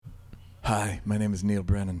Hi, my name is Neil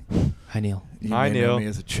Brennan. Hi, Neil. You Hi, may Neil. know me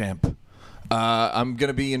as a champ. I'm going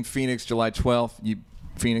to be in Phoenix July 12th.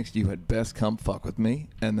 Phoenix, you had best come fuck with me.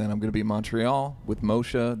 And then I'm going to be in Montreal with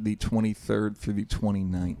Moshe the 23rd through the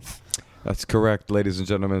 29th. That's correct, ladies and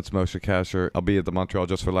gentlemen. It's Moshe Kasher. I'll be at the Montreal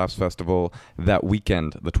Just for Laughs Festival that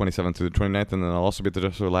weekend, the 27th through the 29th, and then I'll also be at the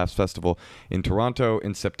Just for Laughs Festival in Toronto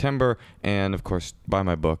in September. And, of course, buy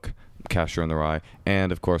my book, Kasher in the Rye.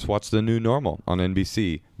 And, of course, watch The New Normal on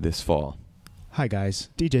NBC this fall. Hi, guys.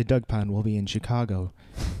 DJ Doug Pound will be in Chicago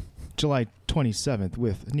July 27th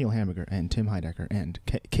with Neil Hamburger and Tim Heidecker and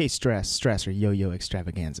K-Strasser Yo-Yo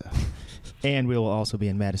Extravaganza. And we will also be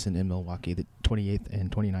in Madison and Milwaukee the 28th and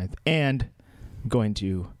 29th. And going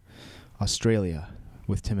to Australia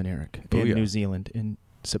with Tim and Eric. And New Zealand in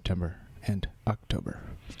September and October.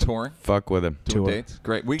 Touring? Fuck with him. Tour dates?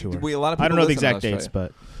 Great. We a lot of people I don't know the listen in exact dates,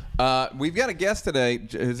 but... we've got a guest today.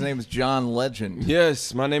 His name is John Legend.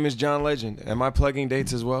 Yes, my name is John Legend. Am I plugging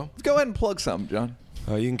dates as well? Go ahead and plug something, John.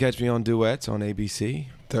 You can catch me on Duets on ABC,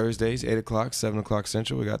 Thursdays, 8 o'clock, 7 o'clock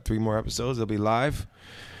Central. We got 3 more episodes. They'll be live.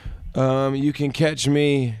 You can catch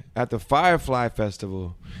me at the Firefly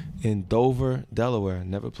Festival in Dover, Delaware.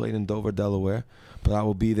 Never played in Dover, Delaware, but I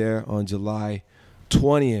will be there on July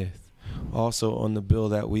 20th. Also on the bill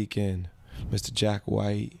that weekend, Mr. Jack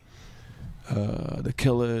White, The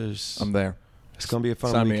Killers. I'm there. It's going to be a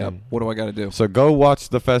fun Sign weekend. me up. What do I got to do? So go watch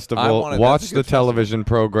the festival, watch that's a the good television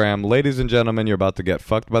program. Ladies and gentlemen, you're about to get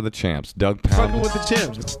fucked by the champs. Doug Pound. Fucking with the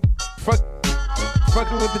Chims.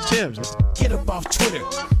 Fucking with the Chims. Get up off Twitter.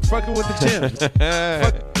 Fucking with the Chims.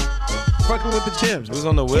 Fucking with the Chims. Who's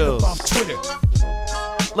on the wheels? Get up off Twitter.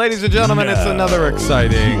 Ladies and gentlemen, it's another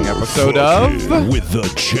exciting episode of With the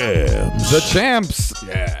Champs. The Champs.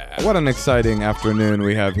 Yeah. What an exciting afternoon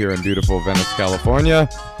we have here in beautiful Venice, California.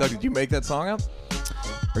 Doug, did you make that song up?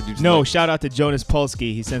 Or did you just No, shout out to Jonas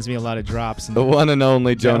Polsky. He sends me a lot of drops. And The one and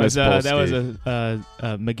only Jonas Polsky. That was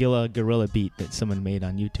a Magilla Gorilla beat that someone made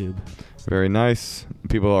on YouTube. Very nice.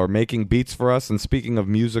 People are making beats for us. And speaking of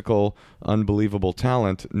musical, unbelievable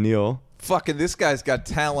talent, Neil. Fucking this guy's got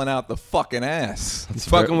talent out the fucking ass. He's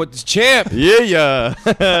fucking with the champ. Yeah.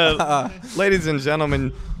 Ladies and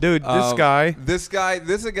gentlemen, dude, this guy. This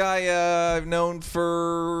is a guy I've known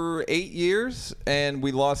for 8 years, and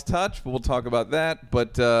we lost touch, but we'll talk about that.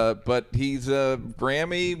 But he's a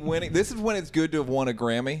Grammy winning. This is when it's good to have won a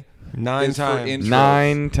Grammy. 9 times.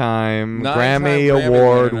 Nine-time Grammy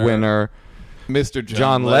Award winner. Mr.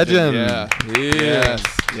 John Legend. Yeah.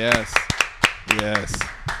 Yes.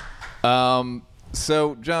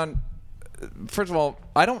 So, John, first of all,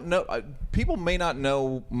 I don't know. People may not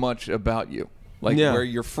know much about you, like where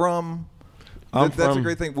you're from. That's a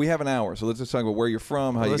great thing. We have an hour, so let's just talk about where you're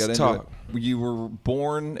from, how you got into it. You were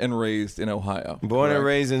born and raised in Ohio. Born and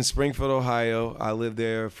raised in Springfield, Ohio. I lived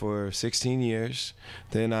there for 16 years.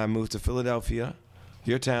 Then I moved to Philadelphia,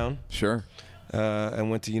 your town. Sure. And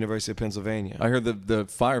went to University of Pennsylvania. I heard the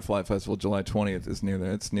Firefly Festival, July 20th, is near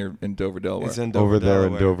there. It's near in Dover, Delaware. It's in Dover, Over there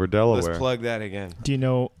Delaware. in Dover, Delaware. Let's plug that again. Do you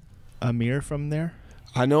know Amir from there?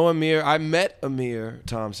 I know Amir. I met Amir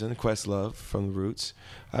Thompson, Questlove from The Roots.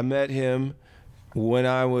 I met him when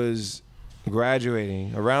I was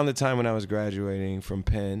graduating. Around the time when I was graduating from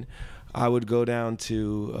Penn, I would go down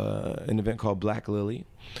to an event called Black Lily.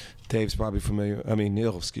 Dave's probably familiar. I mean,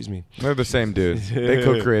 Neil, excuse me. They're the same dudes. They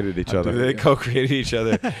co-created each other. They co-created each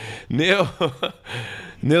other. Neil's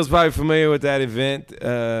probably familiar with that event.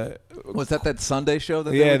 Was that Sunday show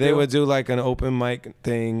that they would do like an open mic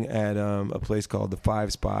thing at a place called the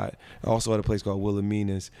 5 Spot. Also at a place called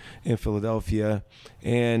Wilhelmina's in Philadelphia.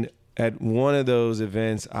 And at one of those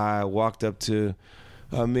events, I walked up to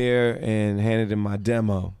Amir and handed him my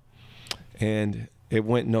demo. And it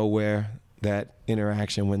went nowhere. That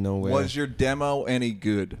interaction went nowhere. Was your demo any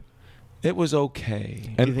good? It was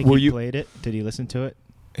okay. Do you think he played it? Did he listen to it?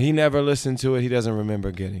 He never listened to it. He doesn't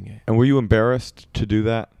remember getting it. And were you embarrassed to do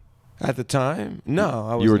that? At the time? No,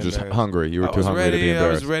 I wasn't. You were just embarrassed. hungry. You were too hungry to be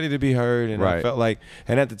embarrassed. I was ready to be heard, and Right. I felt like,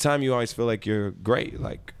 and at the time you always feel like you're great,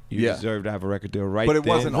 like you deserve to have a record deal right But it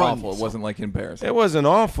then. wasn't awful. It wasn't like embarrassing. It wasn't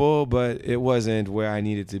awful, but it wasn't where I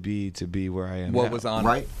needed to be where I am What now. was on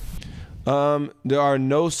Right. There are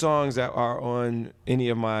no songs that are on any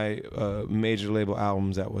of my major label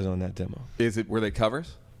albums that was on that demo. Were they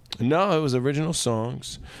covers? No, it was original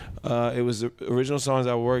songs. It was original songs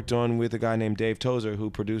I worked on with a guy named Dave Tozer,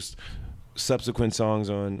 who produced subsequent songs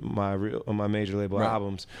on my major label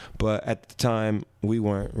albums. But at the time, we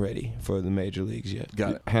weren't ready for the major leagues yet.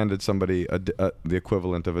 Got it. Handed somebody the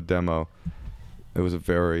equivalent of a demo. It was a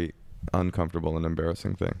very uncomfortable and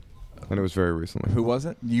embarrassing thing. And it was very recently. Who was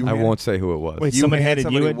it? I won't say who it was. Wait, somebody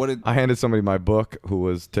handed you it? I handed somebody my book who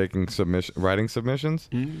was taking writing submissions.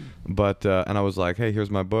 But and I was like, hey, here's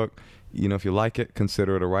my book. You know, if you like it,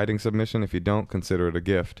 consider it a writing submission. If you don't, consider it a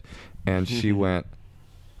gift. And she went,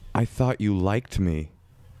 I thought you liked me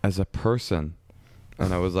as a person.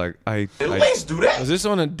 And I was like, I do that. Was this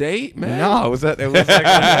on a date, man? No, it was like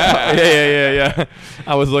yeah.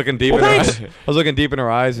 I was looking deep in her eyes. I was looking deep in her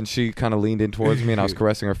eyes, and she kind of leaned in towards me, and I was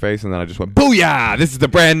caressing her face, and then I just went, "Booyah! This is the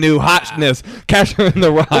brand new hotness, Casher in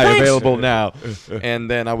the Rye, available now." And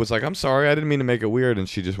then I was like, "I'm sorry, I didn't mean to make it weird," and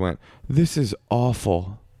she just went, "This is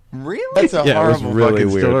awful." Really? That's a horrible really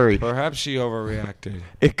fucking story. Perhaps she overreacted.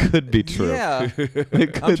 It could be true. Yeah.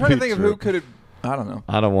 I'm trying to think of who could have. I don't know.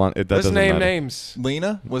 I don't want it. That Let's doesn't name matter. names.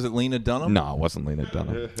 Lena? Was it Lena Dunham? No, it wasn't Lena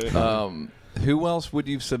Dunham. Who else would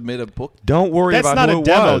you submit a book? Don't worry That's about not who a it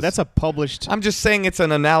demo. was. That's a published. I'm just saying it's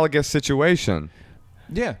an analogous situation.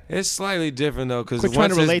 Yeah. It's slightly different though, because Quit trying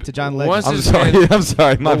to relate to John Legend. I'm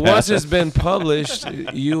sorry. My bad. Once it's been published,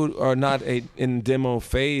 you are not in demo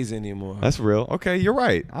phase anymore. That's real. Okay, you're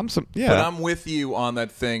right. Yeah. But I'm with you on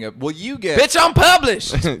that thing. Well, you get. Bitch, I'm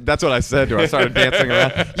published. That's what I said to her. I started dancing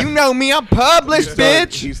around. You know me, I'm published,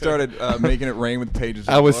 bitch. You started making it rain with pages.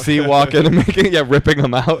 I was sea-walking and ripping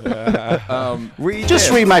them out.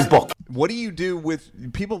 Read my book. What do you do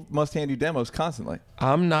with people? Must hand you demos constantly.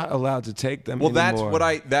 I'm not allowed to take them anymore. That's what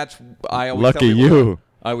I always Lucky tell people you.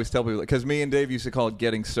 I always tell people, because me and Dave used to call it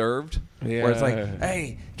getting served. Yeah. Where it's like,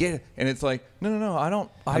 hey, get it. And it's like, no,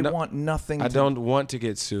 I want nothing. I don't want to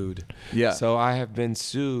get sued. Yeah. So I have been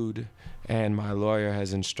sued, and my lawyer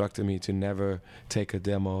has instructed me to never take a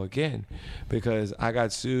demo again, because I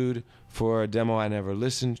got sued for a demo I never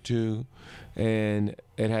listened to, and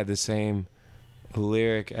it had the same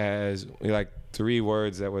lyric as like 3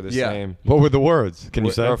 words that were the same. What were the words? Can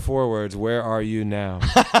you say? There are 4 words. Where are you now?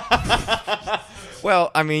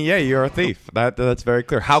 Well, I mean, yeah, you're a thief. That's very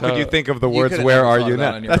clear. How could you think of the words could've "Where never are thought you of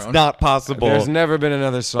that now"? on your That's own. not possible. There's never been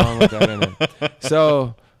another song with that in it.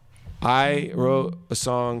 So I wrote a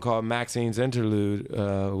song called Maxine's Interlude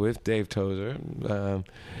with Dave Tozer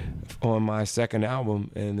on my second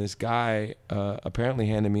album, and this guy apparently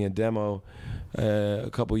handed me a demo a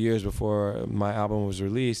couple years before my album was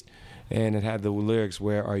released, and it had the lyrics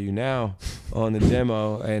 "Where are you now" on the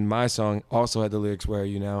demo, and my song also had the lyrics "Where are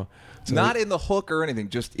you now." So Not in the hook or anything,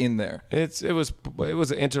 just in there. It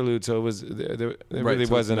was an interlude, so it was there Right, really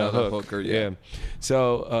so wasn't a it's not a hook. hook or- yeah.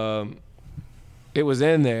 So it was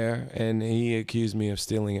in there, and he accused me of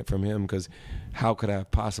stealing it from him, because how could I have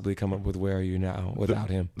possibly come up with "Where Are You Now" without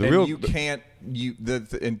him? You can't.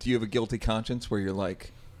 And do you have a guilty conscience where you're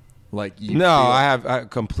like you? No, feel, I have a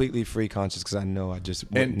completely free conscience, because I know I just.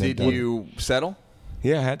 And did you settle?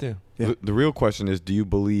 Yeah, I had to. Yeah. The real question is, do you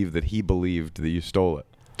believe that he believed that you stole it?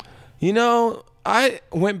 You know, I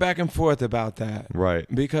went back and forth about that. Right.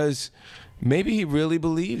 Because maybe he really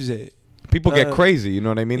believes it. People get crazy, you know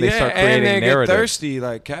what I mean? They start creating and they narratives. get thirsty.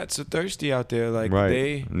 Like, cats are thirsty out there. Like,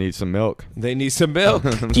 Right. Need some milk. they need some milk.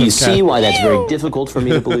 Do you see why that's very difficult for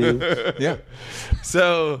me to believe? Yeah.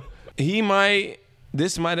 So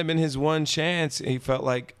this might have been his one chance. He felt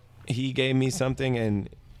like he gave me something, and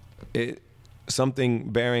something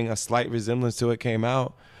bearing a slight resemblance to it came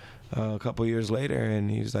out a couple years later, and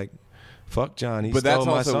he was like, "Fuck John, he stole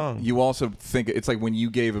my song." You also think it's like when you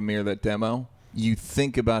gave Amir that demo, you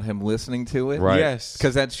think about him listening to it, Right. Yes,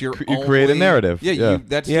 Because that's your. You create a narrative. Yeah. Yeah.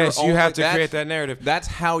 you have to create that narrative. That's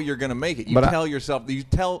how you're gonna make it. You But tell yourself. You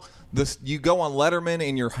tell this. You go on Letterman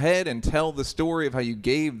in your head and tell the story of how you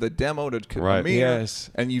gave the demo to Right. Amir. Yes.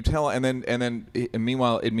 And you tell, and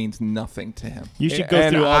meanwhile, it means nothing to him. You should go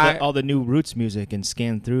And through all the new Roots music and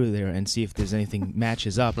scan through there and see if there's anything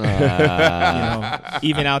matches up.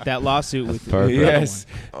 Even out that lawsuit with the other Yes.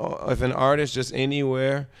 one. If an artist just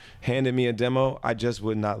anywhere handed me a demo, I just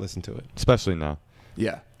would not listen to it. Especially now.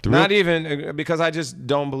 Yeah. Not even because I just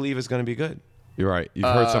don't believe it's going to be good. You're right. You've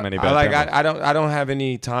heard so many bad demos. I don't have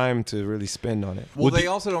any time to really spend on it. Well, they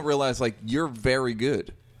also don't realize like you're very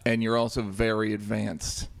good and you're also very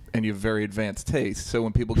advanced and you have very advanced taste. So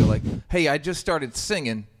when people go like, "Hey, I just started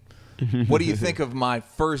singing. What do you think of my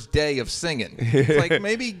first day of singing?" It's like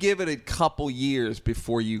maybe give it a couple years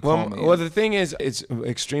before you call me. Well, the thing is, it's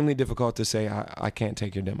extremely difficult to say I can't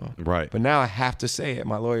take your demo. Right. But now I have to say it.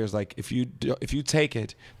 My lawyer's like, if you take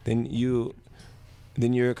it, then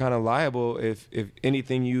you're kind of liable if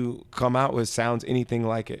anything you come out with sounds anything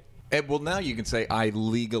like it. Well, now you can say I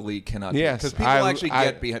legally cannot. Yes, because people actually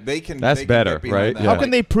get behind. They can. That's they can better, get behind right? that. Yeah. How can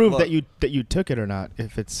they prove Look, that you took it or not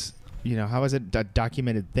if it's how is it a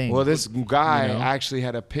documented thing? Well, this guy actually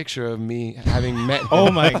had a picture of me having met him.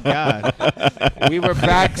 Oh my God. We were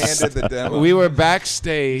handed the demo. We were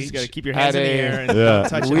backstage. You just got to keep your hands in the air and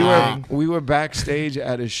touch it. We were backstage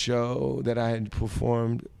at a show that I had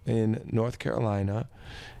performed in North Carolina,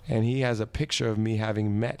 and he has a picture of me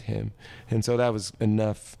having met him, and so that was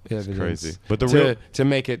enough evidence. Crazy, but to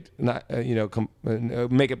make it not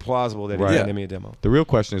make it plausible that he handed me a demo. The real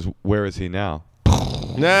question is, where is he now?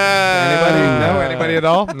 No. Anybody at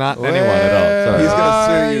all? Not anyone at all. Sorry. He's gonna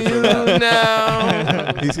sue you for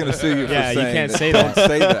that. No. He's gonna sue you for saying you can't that. say that. Don't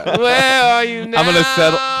say that. Where are you now?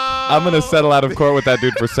 I'm gonna settle out of court with that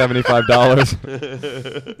dude for $75.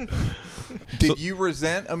 Did you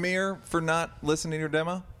resent Amir for not listening to your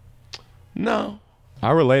demo? No.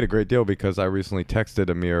 I relate a great deal because I recently texted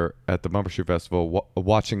Amir at the Bumper Shoot Festival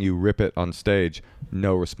watching you rip it on stage.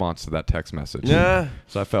 No response to that text message. Yeah.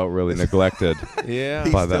 So I felt really neglected Yeah.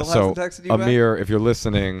 by that. So texted you Amir, if you're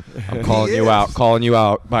listening, I'm calling you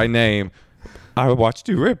out by name. I watched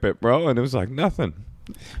you rip it, bro, and it was like nothing.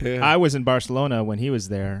 Yeah. I was in Barcelona when he was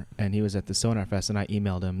there, and he was at the Sonar Fest, and I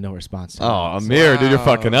emailed him. No response. To Amir, dude, you're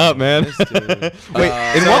fucking up, man. Wait,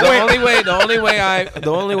 in what way? The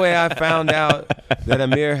only way I found out that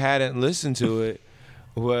Amir hadn't listened to it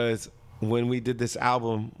was when we did this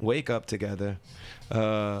album Wake Up together.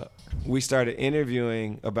 We started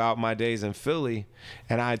interviewing about my days in Philly,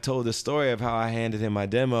 and I told the story of how I handed him my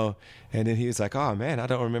demo, and then he was like, "Oh man, I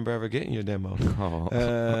don't remember ever getting your demo."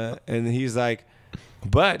 And he's like,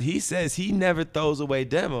 but he says he never throws away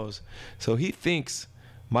demos, so he thinks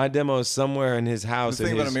my demo is somewhere in his house. The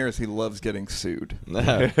thing about Amir is he loves getting sued.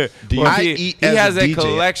 He has a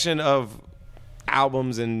collection of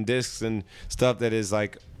albums and discs and stuff that is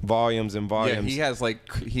like volumes and volumes. Yeah,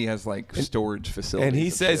 he has like storage facilities. And he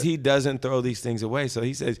says he doesn't throw these things away. So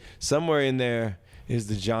he says somewhere in there is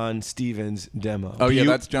the John Stevens demo. Oh yeah,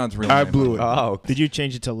 that's John's real name. I blew it. Oh, did you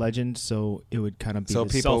change it to Legend so it would kind of be so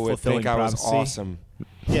people would think I was awesome?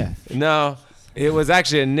 Yeah. No, it was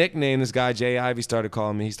actually a nickname. This guy Jay Ivey started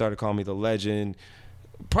calling me. He started calling me the Legend.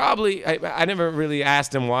 Probably, I never really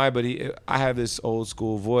asked him why, but I have this old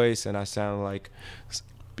school voice, and I sound like,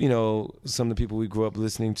 some of the people we grew up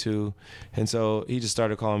listening to, and so he just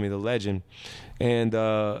started calling me the Legend, and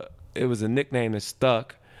it was a nickname that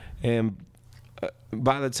stuck, and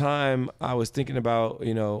by the time I was thinking about,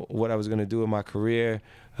 what I was going to do with my career,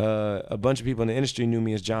 a bunch of people in the industry knew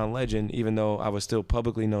me as John Legend, even though I was still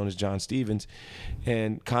publicly known as John Stevens.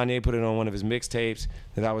 And Kanye put it on one of his mixtapes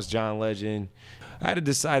that I was John Legend. I had to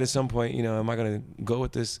decide at some point, am I going to go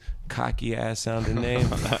with this cocky-ass sounding name?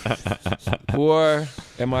 Or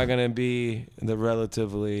am I going to be the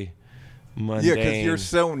relatively mundane? Yeah, because you're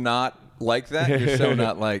so not like that. You're so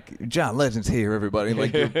not like, John Legend's here, everybody.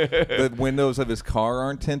 Like the windows of his car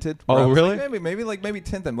aren't tinted. Oh, really? Like, maybe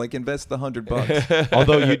tint them. Like invest the $100.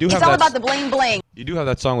 Although you do have it's all about the bling bling. You do have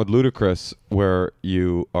that song with Ludacris where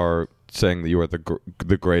you are saying that you are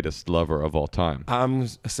the greatest lover of all time. I'm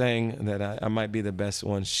saying that I might be the best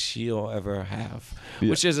one she'll ever have,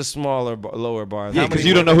 which is a lower bar. Yeah, because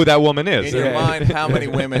you don't know who that woman is. In your mind, how many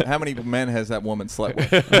men has that woman slept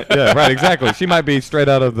with? Yeah, right, exactly. She might be straight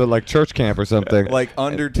out of the church camp or something. Like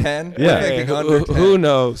under 10? Yeah. Who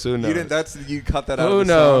knows? Who knows? You cut that out Who of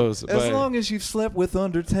the knows? song. As long as you've slept with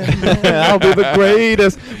under 10 men. I'll be the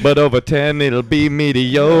greatest, but over 10 it'll be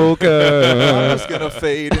mediocre. I'm just going to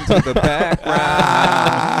fade into the background.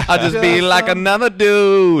 I'll just be like another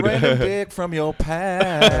dude. Random dick from your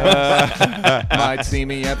past. Might see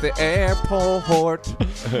me at the airport.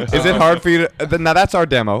 Is it hard for you to... Now, that's our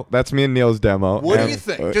demo. That's me and Neil's demo. What do you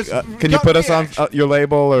think? Can you put us on your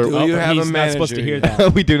label? Or do you have a manager? Not supposed to hear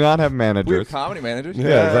that. We do not have managers. We have comedy managers.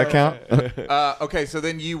 Yeah, does that count? Okay, so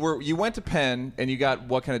then you went to Penn, and you got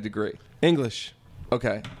what kind of degree? English.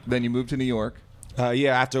 Okay. Then you moved to New York.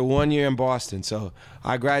 After 1 year in Boston. So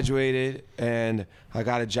I graduated, and I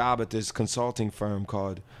got a job at this consulting firm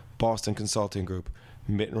called Boston Consulting Group.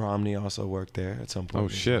 Mitt Romney also worked there at some point. Oh,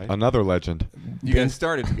 shit. Another legend. You guys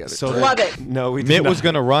started together. So love it. No, we did Mitt not. was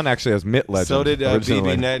going to run actually as Mitt Legend. So did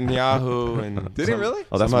Bibi Netanyahu. And did he really?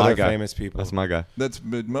 Oh, that's some my other guy. famous people. That's my guy. That's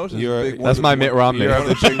Moses. That's my Mitt Romney. You're of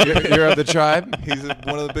the tribe? He's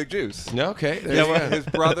one of the big Jews. Okay. His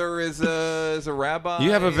brother is a rabbi.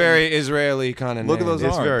 You have a very Israeli kind of name. Look at those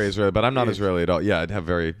It's arms. very Israeli, but I'm not Israeli at all. Yeah, I'd have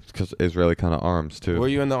very Israeli kind of arms, too. Were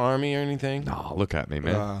you in the army or anything? No, look at me,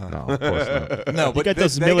 man. No, of course not. No, but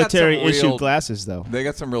those military issue glasses, though. They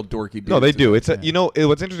got some real dorky dudes. No, they do. It's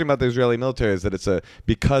what's interesting about the Israeli military is that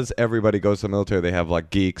because everybody goes to the military, they have like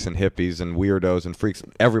geeks and hippies and weirdos and freaks.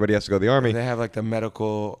 Everybody has to go to the army. They have like the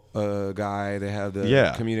medical guy. They have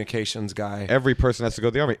the communications guy. Every person has to go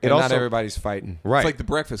to the army. Not everybody's fighting. Right. It's like the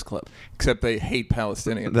Breakfast Club, except they hate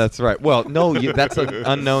Palestinians. That's right. Well, no, that's an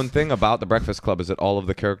unknown thing about the Breakfast Club is that all of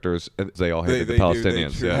the characters, they all hate the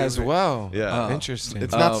Palestinians. As well. Yeah. Interesting.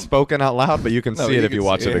 It's not spoken out loud, but you can see it if you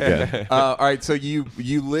watch it again. All right, so you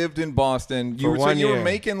lived in Boston. You were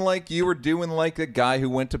making you were doing like a guy who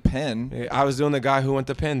went to Penn. I was doing the guy who went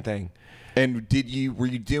to Penn thing. And were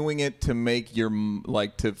you doing it to make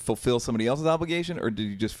to fulfill somebody else's obligation, or did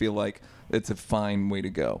you just feel like it's a fine way to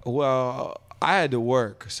go? Well, I had to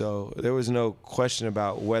work, so there was no question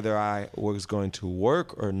about whether I was going to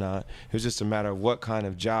work or not. It was just a matter of what kind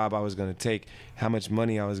of job I was going to take, how much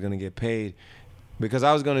money I was going to get paid, because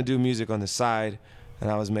I was going to do music on the side, and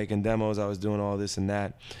I was making demos, I was doing all this and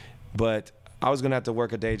that, but I was going to have to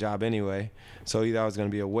work a day job anyway, so either I was going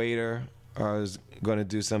to be a waiter or I was going to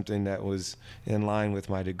do something that was in line with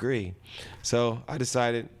my degree. So I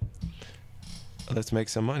decided, let's make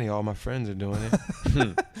some money. All my friends are doing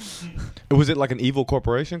it. Was it like an evil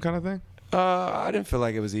corporation kind of thing? I didn't feel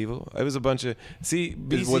like it was evil. It was a bunch of was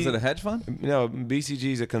it a hedge fund? No,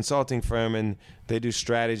 BCG is a consulting firm, and they do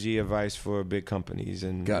strategy advice for big companies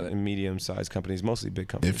and medium-sized companies, mostly big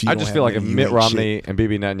companies. I just feel like if Mitt Romney and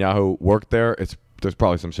Bibi Netanyahu worked there, there's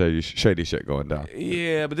probably some shady shit going down.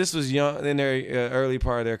 Yeah, but this was young in their early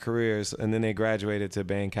part of their careers, and then they graduated to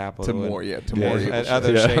Bain Capital. To more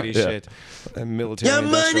other shady shit, and military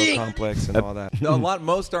industrial complex and all that. No,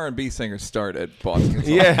 most R&B singers start at Boston.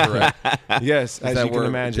 Yes, as you can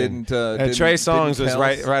imagine. Trey Songz was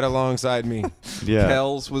right alongside me. Yeah,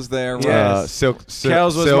 Kells was there. Yes.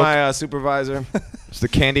 Kells was my supervisor. It's the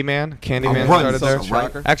Candyman. Candyman started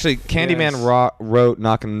there. Actually, Candyman wrote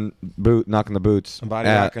 "Knocking the Boots." Body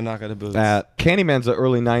Knocking the Boots. Candyman's the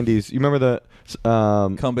early '90s. You remember the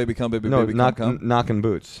Come Baby, Baby, Knocking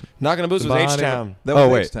Boots. Knocking the Boots was H-Town. That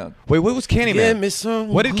was H-Town. Wait, what was Candyman? Give me some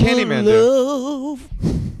what did Candyman do?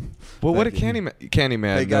 Well, what did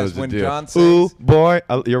Candyman Hey guys, when John sings, ooh boy,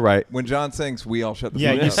 you're right. When John sings, we all shut the fuck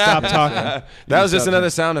up. Yeah, you stop talking. That was just another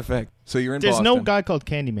sound effect. So you're in There's Boston. no guy called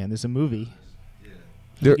Candyman. There's a movie.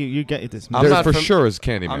 You get this. There for sure is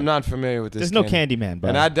Candyman. I'm not familiar with this. There's no Candyman,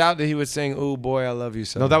 and I doubt that he would sing "Ooh Boy, I Love You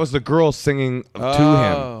So." No, that was the girl singing to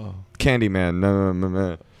him. Candyman.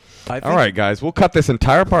 No. All right, guys, we'll cut this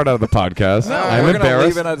entire part out of the podcast. No, I'm we're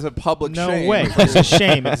embarrassed. Leave it as a public shame. No way. It's a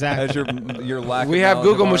shame, exactly. As your lack. We have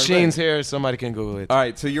Google machines here. Somebody can Google it. All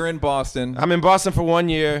right, so you're in Boston. I'm in Boston for 1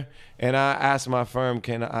 year, and I asked my firm,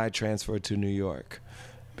 can I transfer to New York?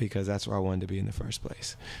 Because that's where I wanted to be in the first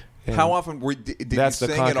place. And how often did that's you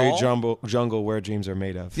the sing concrete jungle where dreams are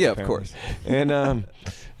made of. Yeah, apparently. Of course. And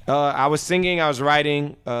I was singing, I was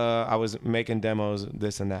writing, I was making demos,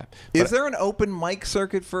 this and that. Is there an open mic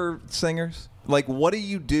circuit for singers? Like, what do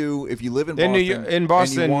you do if you live in Boston? In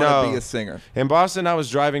Boston, and you no. want to be a singer? In Boston, I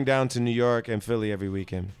was driving down to New York and Philly every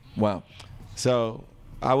weekend. Wow. So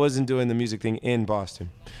I wasn't doing the music thing in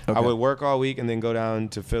Boston. Okay. I would work all week and then go down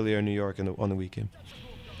to Philly or New York on the weekend.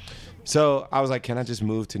 So I was like, can I just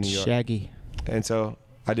move to New York? Shaggy. And so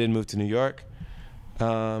I did move to New York,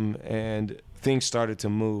 and things started to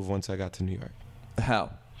move once I got to New York. How?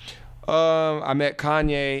 I met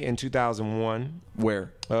Kanye in 2001.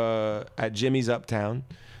 Where? At Jimmy's Uptown,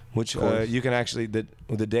 which you can actually,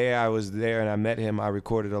 the day I was there and I met him, I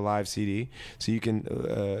recorded a live CD. So you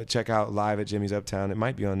can check out Live at Jimmy's Uptown. It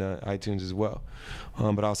might be on iTunes as well,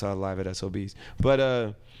 but also Live at SOBs.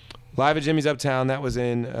 But Live at Jimmy's Uptown, that was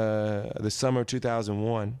in the summer of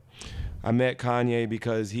 2001. I met Kanye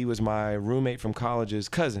because he was my roommate from college's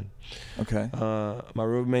cousin. Okay. My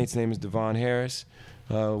roommate's name is Devon Harris.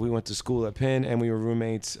 We went to school at Penn, and we were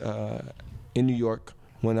roommates in New York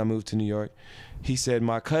when I moved to New York. He said,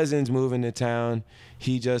 my cousin's moving to town.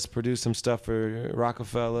 He just produced some stuff for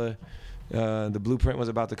Rockefeller. The Blueprint was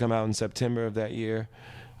about to come out in September of that year.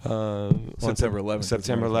 September 11th.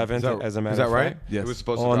 September 11th, as a matter of fact. Is that right? Yes. It was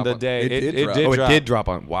supposed on to the drop day. It it did drop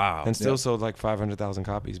on. Wow. And still sold like 500,000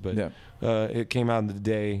 copies. But it came out the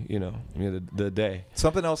day, the day.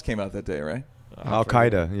 Something else came out that day, right?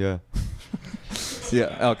 Al-Qaeda, yeah.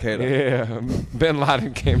 Yeah, Al-Qaeda. Yeah, Bin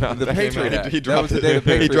Laden came out. The Patriot Act. He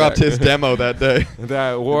dropped his demo that day.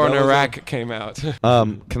 The war in Iraq came out.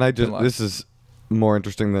 Can I just? This is more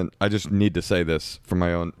interesting than I just need to say this for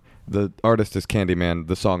my own. The artist is Candyman.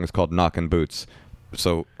 The song is called "Knockin' Boots."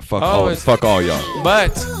 So fuck all y'all.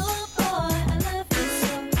 But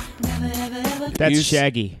That's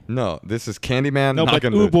Shaggy. No, this is Candyman. No, but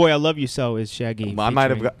Ooh Boy, I Love You So is Shaggy. I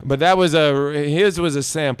might have. But that was his was a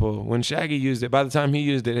sample. When Shaggy used it, by the time he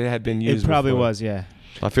used it, it had been used. It probably before. was, yeah.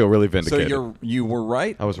 I feel really vindicated. So you were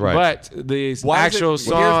right. I was right. But the actual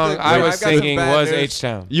song I was singing was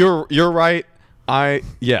H-Town. You're right. I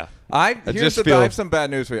have some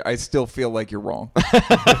bad news for you. I still feel like you're wrong.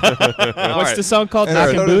 What's the song called?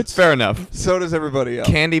 Knockin' Boots? Fair enough. So does everybody else.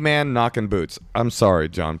 Candyman, Knockin' Boots. I'm sorry,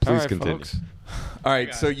 John. Please continue. Folks. All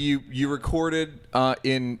right. So you recorded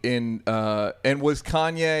and was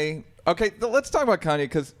Kanye? Okay, let's talk about Kanye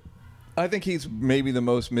because I think he's maybe the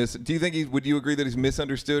most Do you think would you agree that he's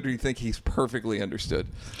misunderstood, or do you think he's perfectly understood?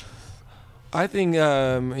 I think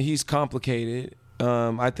he's complicated.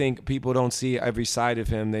 I think people don't see every side of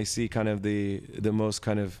him. They see kind of the most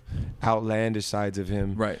kind of outlandish sides of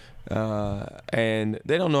him. Right. And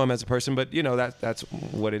they don't know him as a person, but that's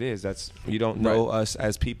what it is. You don't know us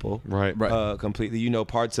as people. Right. Completely. You know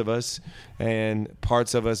parts of us, and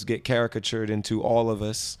parts of us get caricatured into all of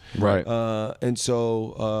us. Right. And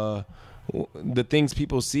so the things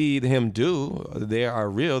people see him do, they are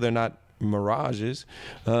real. They're not mirages.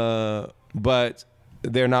 But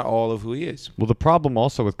they're not all of who he is. Well, the problem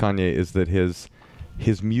also with Kanye is that his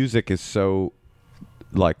music is so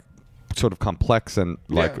like sort of complex and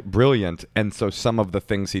like brilliant, and so some of the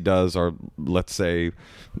things he does are, let's say,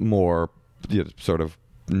 more sort of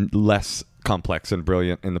less complex and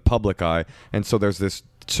brilliant in the public eye, and so there's this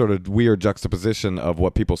sort of weird juxtaposition of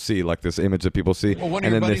what people see, like this image that people see. Well, one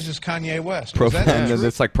of your buddies is Kanye West. And then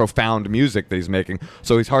it's like profound music that he's making.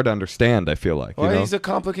 So he's hard to understand, I feel like. Well, he's a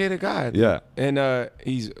complicated guy. Yeah. And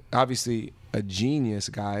he's obviously a genius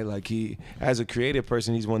guy. Like as a creative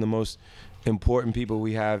person, he's one of the most important people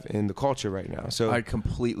we have in the culture right now. So I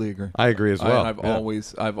completely agree. I agree as well. I've always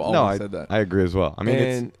said that. I agree as well. I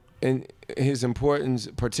mean, and his importance,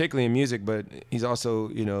 particularly in music, but he's also,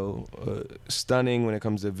 stunning when it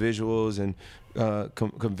comes to visuals and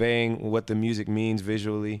conveying what the music means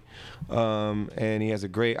visually. And he has a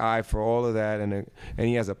great eye for all of that, and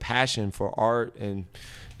he has a passion for art and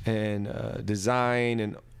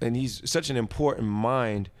design, and he's such an important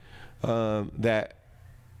mind that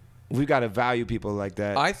we've got to value people like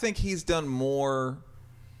that. I think he's done more.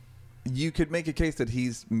 You could make a case that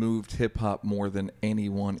he's moved hip hop more than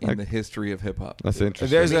anyone in the history of hip hop. That's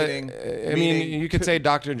interesting. You could say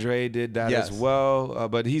Dr. Dre did that as well,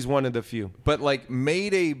 but he's one of the few. But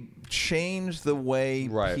change the way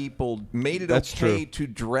people made it okay to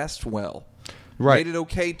dress well. Right. Made it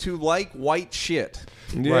okay to like white shit.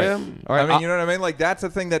 Yeah. Right. All right. I mean, you know what I mean? Like, that's a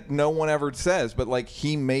thing that no one ever says, but like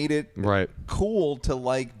he made it cool to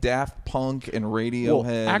like Daft Punk and Radiohead.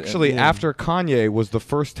 Well, actually, after Kanye was the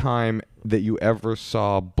first time that you ever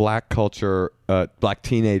saw black culture, black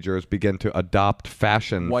teenagers begin to adopt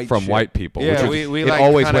fashion from white people. Yeah, which we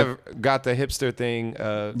like kind of got the hipster thing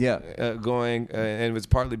going, and it was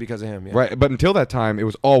partly because of him. Yeah. Right, but until that time, it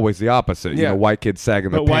was always the opposite. Yeah. White kids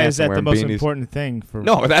sagging their pants. But why is that the most beanies. important thing for?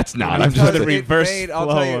 No, that's not. I'm just the reverse.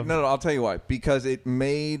 I'll tell you why. Because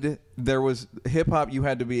there was hip hop. You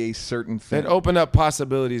had to be a certain thing. It opened up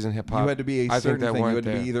possibilities in hip hop. You had to be a certain thing. You had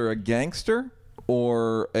to be either a gangster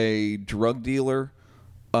or a drug dealer,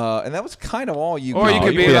 and that was kind of all you. Or you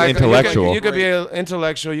could be like an intellectual. You could be an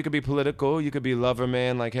intellectual. You could be political. You could be lover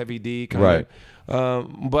man like Heavy D. Right.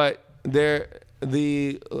 But the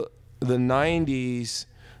 90s,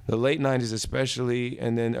 the late 90s especially,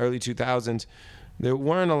 and then early 2000s, there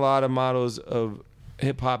weren't a lot of models of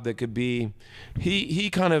hip hop that could be. He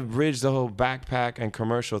kind of bridged the whole backpack and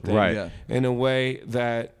commercial thing in a way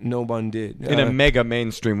that no one did. In a mega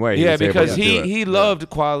mainstream way. Yeah, because he loved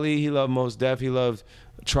Kweli, he loved Mos Def, he loved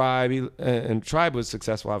Tribe, and Tribe was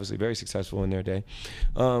successful, obviously very successful in their day.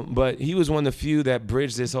 But he was one of the few that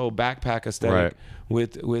bridged this whole backpack aesthetic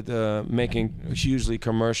with making hugely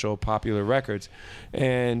commercial, popular records,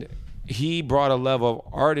 and he brought a level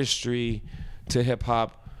of artistry to hip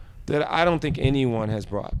hop that I don't think anyone has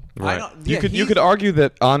brought. Right. You could argue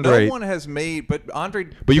that Andre. No one has made, but Andre.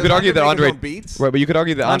 But you could argue that Andre beats. Right, but you could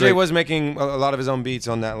argue that Andre was making a lot of his own beats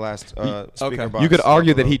on that last speaker box. You could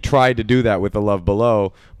argue that he tried to do that with The Love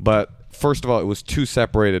Below, but first of all, it was too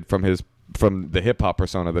separated from the hip hop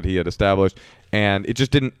persona that he had established, and it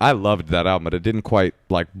just didn't. I loved that album, but it didn't quite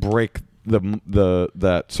like break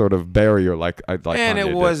that sort of barrier like and Kanye it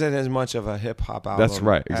did. wasn't as much of a hip hop album. That's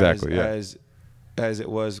right, exactly. As it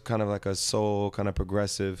was kind of like a soul, kind of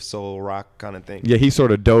progressive soul rock kind of thing. Yeah, he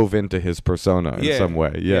sort of dove into his persona in some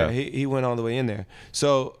way. Yeah, he went all the way in there.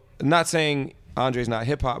 So, not saying Andre's not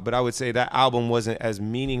hip hop, but I would say that album wasn't as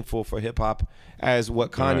meaningful for hip hop as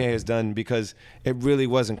what Kanye has done, because it really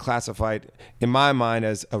wasn't classified in my mind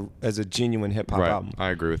as a genuine hip hop album. I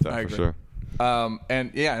agree with that for sure.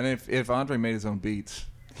 And if Andre made his own beats,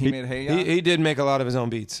 he made Hey Ya? He did make a lot of his own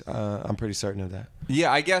beats. I'm pretty certain of that.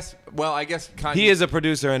 Yeah, I guess Kanye, he is a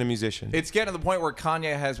producer and a musician. It's getting to the point where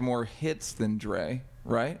Kanye has more hits than Dre,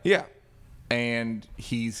 right? Yeah. And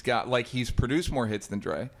he's produced more hits than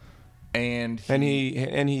Dre. And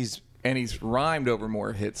he's rhymed over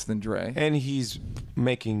more hits than Dre. And he's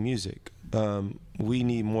making music. We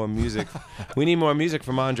need more music. We need more music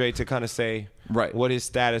from Andre to kind of say what his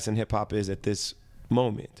status in hip hop is at this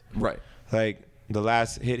moment. Right. Like the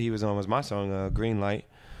last hit he was on was my song, Green Light,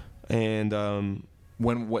 and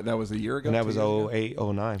that was a year ago. And that was 08,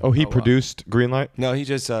 09. Oh, he produced Green Light? No, he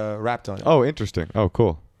just rapped on it. Oh, interesting. Oh,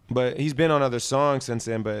 cool. But he's been on other songs since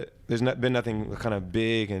then, but there's been nothing kind of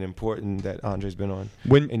big and important that Andre's been on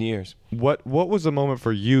in years. What was the moment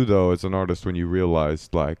for you, though, as an artist when you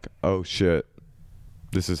realized, like, oh, shit,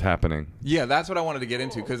 this is happening? Yeah, that's what I wanted to get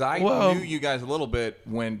into, because I knew you guys a little bit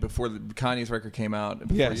before Kanye's record came out,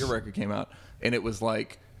 before your record came out, and it was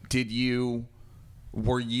like, it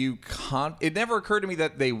never occurred to me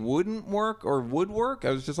that they wouldn't work or would work.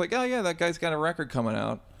 I was just like, oh, yeah, that guy's got a record coming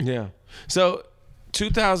out. Yeah. So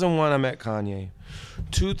 2001, I met Kanye.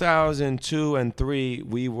 2002 and 2003,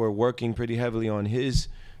 we were working pretty heavily on his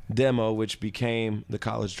demo, which became The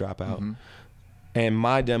College Dropout, and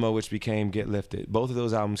my demo, which became Get Lifted. Both of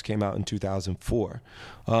those albums came out in 2004.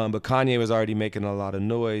 But Kanye was already making a lot of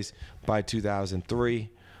noise by 2003.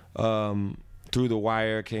 Through the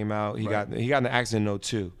Wire came out. He got in an accident in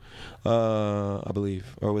 2002, I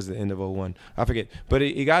believe, or was it the end of 2001? I forget. But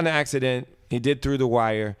he got in an accident. He did Through the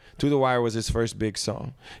Wire. Through the Wire was his first big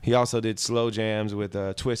song. He also did Slow Jams with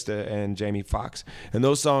Twista and Jamie Foxx. And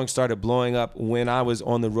those songs started blowing up when I was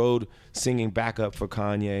on the road singing backup for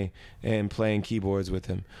Kanye and playing keyboards with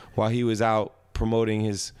him while he was out promoting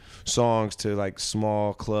his songs to like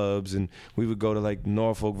small clubs, and we would go to like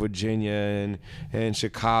Norfolk, Virginia and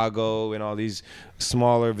Chicago and all these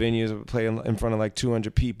smaller venues, play in front of like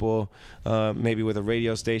 200 people, maybe with a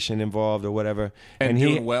radio station involved or whatever. And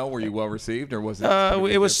doing well? Were you well received, or was it?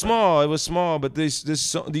 It was small. It was small, but these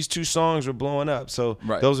two songs were blowing up. So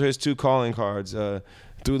those are his two calling cards.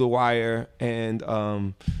 Through the Wire and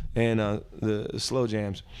the Slow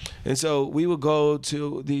Jams. And so we would go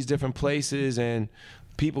to these different places and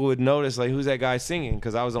people would notice, like, who's that guy singing?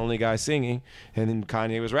 Because I was the only guy singing, and then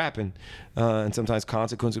Kanye was rapping. And sometimes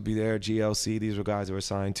Consequence would be there, GLC. These were guys that were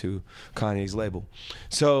signed to Kanye's label.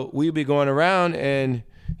 So we'd be going around and,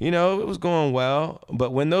 you know, it was going well.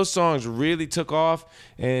 But when those songs really took off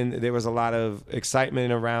and there was a lot of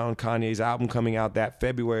excitement around Kanye's album coming out that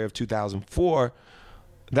February of 2004,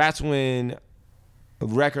 that's when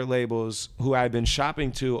record labels who I've been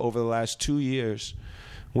shopping to over the last 2 years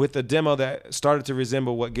with a demo that started to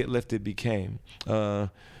resemble what Get Lifted became. So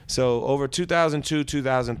over 2002,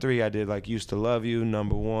 2003, I did like Used to Love You,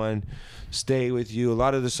 Number One, Stay With You, a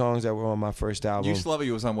lot of the songs that were on my first album. Used to Love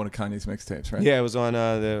You was on one of Kanye's mixtapes, right? Yeah, it was on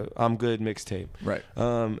the I'm Good mixtape. Right.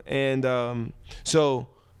 So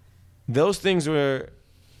those things were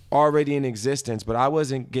already in existence, but I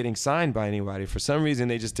wasn't getting signed by anybody. For some reason,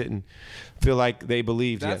 they just didn't feel like they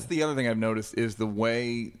believed That's the other thing I've noticed is the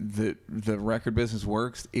way that the record business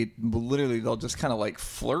works. It literally, they'll just kind of like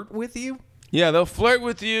flirt with you. Yeah, they'll flirt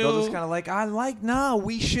with you. They'll just kind of like, no,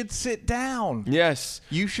 we should sit down. Yes.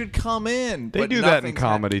 You should come in. They do that in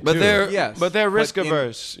comedy, too. But they're risk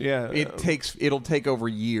averse. Yeah. It'll take over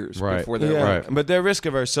years before they're right. But they're risk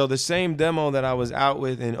averse. So the same demo that I was out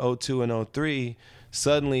with in 2002 and 2003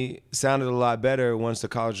 suddenly sounded a lot better once The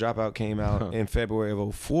College Dropout came out in February of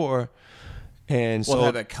 2004. And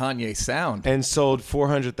had that Kanye sound. And sold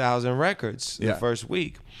 400,000 records the first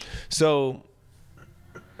week. So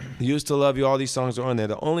Used to Love You, all these songs are on there.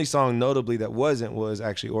 The only song notably that wasn't was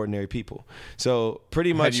actually Ordinary People. So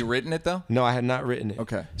pretty much. Had you written it though? No, I had not written it.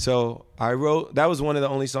 Okay. So that was one of the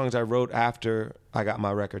only songs I wrote after I got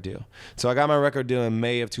my record deal. So I got my record deal in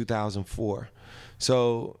May of 2004.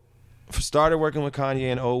 So started working with Kanye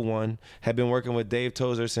in 2001, had been working with Dave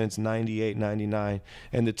Tozer since 98, 99.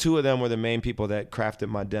 And the two of them were the main people that crafted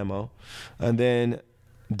my demo. And then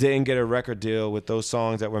didn't get a record deal with those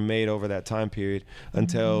songs that were made over that time period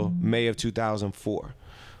until May of 2004.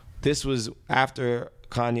 This was after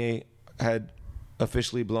Kanye had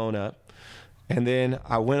officially blown up. And then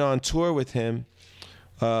I went on tour with him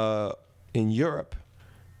in Europe.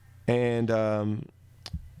 And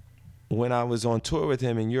when I was on tour with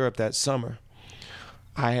him in Europe that summer,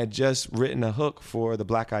 I had just written a hook for the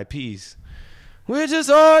Black Eyed Peas We're just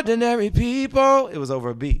ordinary people. It was over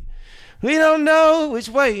a beat. We don't know which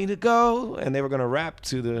way to go. And they were going to rap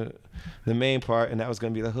to the main part, and that was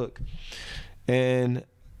going to be the hook. And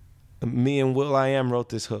me and will.i.am wrote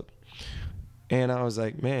this hook. And I was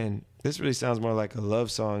like, man, this really sounds more like a love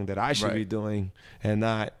song that I should be doing and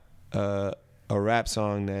not a rap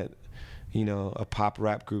song that, you know, a pop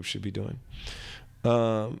rap group should be doing.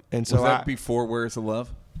 And so was that before Where's the Love?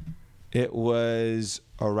 It was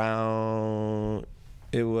around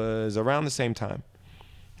the same time.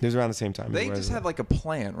 It was around the same time. They just had like a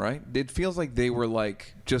plan, right? It feels like they were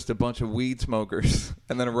like just a bunch of weed smokers,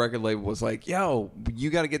 and then a record label was like, "Yo, you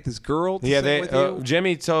got to get this girl to sing with you."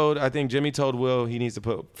 Jimmy told Will he needs to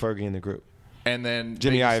put Fergie in the group. And then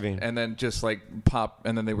Jimmy Iovine. And then just like pop,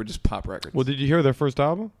 and then they were just pop records. Well, did you hear their first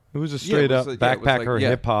album? It was a straight up backpacker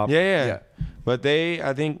hip hop. Yeah. But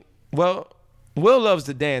Will loves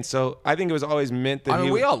to dance, so I think it was always meant that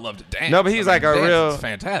we all love to dance. No, but he's like a real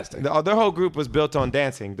fantastic. Their whole group was built on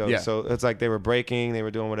dancing, though. Yeah. So it's like they were breaking, they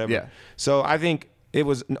were doing whatever. Yeah. So I think it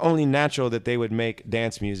was only natural that they would make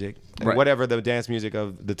dance music, whatever the dance music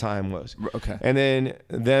of the time was. Okay. And then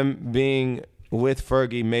them being with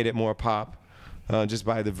Fergie made it more pop, just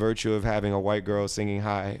by the virtue of having a white girl singing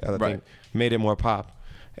high. I think made it more pop,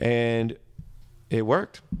 and it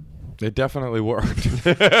worked. It definitely worked.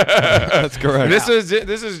 That's correct. This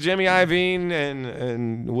is Jimmy Iovine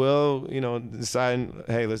and Will, you know, deciding,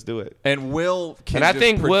 hey, let's do it. And Will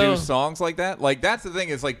can produce songs like that. Like that's the thing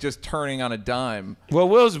is like just turning on a dime. Well,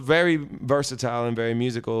 Will's very versatile and very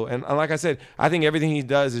musical, and like I said, I think everything he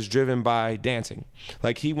does is driven by dancing.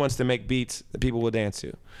 Like he wants to make beats that people will dance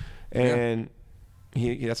to, and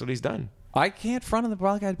that's what he's done. I can't front on the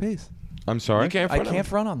Black Eyed Peas. I'm sorry, I can't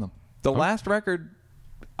front on them. The last record.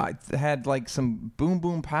 I had like some boom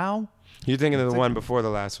boom pow. You're thinking of the one before the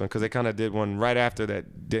last one because they kind of did one right after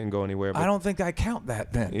that didn't go anywhere. But I don't think I count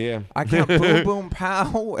that then. Yeah, I count boom boom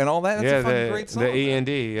pow and all that. That's a fucking great song. The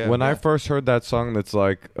E&D. Yeah. When I first heard that song, that's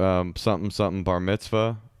like something something bar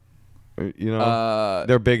mitzvah. You know,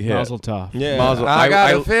 their big hit. Mazel tov. Yeah, Mazel. I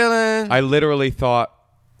got a feeling. I literally thought,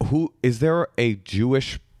 who is there a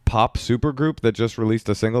Jewish pop supergroup that just released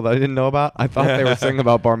a single that I didn't know about? I thought they were singing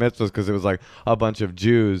about bar mitzvahs because it was like a bunch of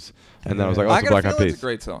Jews, and then I was like, "Oh, it's Black Eyed Peas." It's a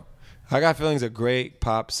great song. I Got Feelings, a great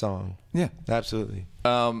pop song. Yeah, absolutely.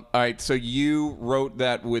 All right, so you wrote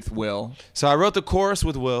that with Will. So I wrote the chorus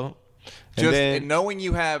with Will. So you didn't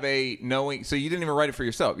even write it for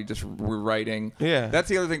yourself. You just were writing. Yeah. That's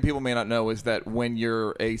the other thing people may not know is that when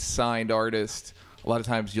you're a signed artist, a lot of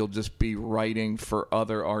times you'll just be writing for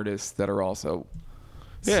other artists that are also.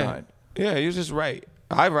 Yeah, you just write.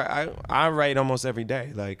 I write almost every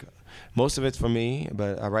day. Like most of it's for me,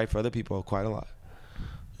 but I write for other people quite a lot.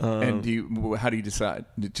 And how do you decide?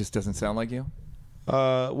 It just doesn't sound like you?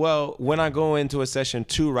 Well, when I go into a session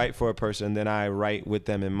to write for a person, then I write with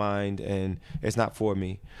them in mind, and it's not for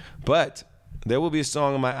me. But there will be a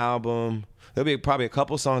song on my album. There'll be probably a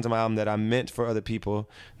couple songs on my album that I meant for other people.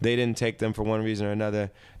 They didn't take them for one reason or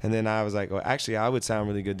another, and then I was like, well, actually, I would sound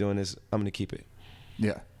really good doing this. I'm going to keep it.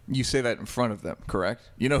 Yeah. You say that in front of them, correct?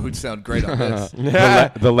 You know who'd sound great on this?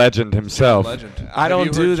 the legend himself. I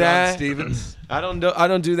don't do that. John Stevens? I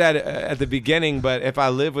don't do that at the beginning, but if I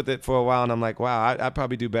live with it for a while and I'm like, wow, I'd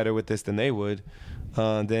probably do better with this than they would,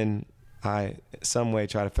 then I some way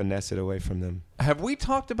try to finesse it away from them. Have we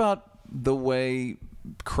talked about the way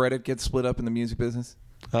credit gets split up in the music business?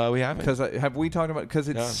 We haven't. Have we talked about it? Because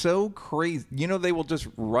it's so crazy. You know, they will just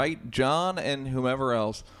write, John and whomever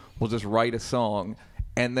else will just write a song,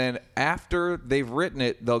 and then after they've written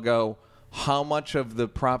it, they'll go, how much of the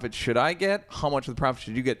profit should I get? How much of the profit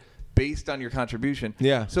should you get based on your contribution?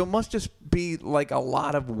 Yeah. So it must just be like a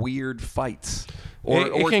lot of weird fights.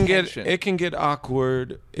 It can get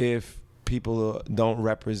awkward if people don't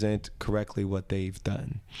represent correctly what they've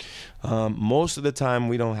done. Most of the time,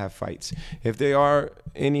 we don't have fights. If there are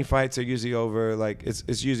any fights, are usually over, like,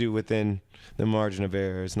 it's usually within the margin of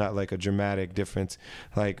error. It's not like a dramatic difference,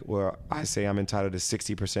 like where I say I'm entitled to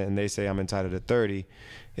 60% and they say I'm entitled to 30.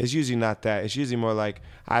 It's usually not that. It's usually more like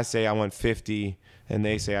I say I want 50 and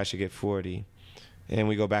they say I should get 40. And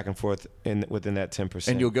we go back and forth within that 10%.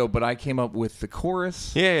 And you'll go, but I came up with the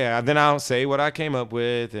chorus. Yeah. Then I'll say what I came up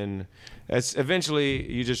with, and eventually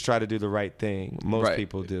you just try to do the right thing. Most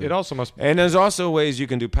people do. It also must. And there's also ways you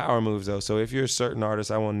can do power moves, though. So if you're a certain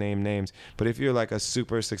artist, I won't name names, but if you're like a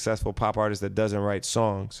super successful pop artist that doesn't write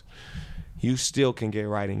songs, you still can get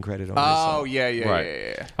writing credit on your song. Oh,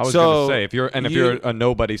 yeah. I was going to say, if you're a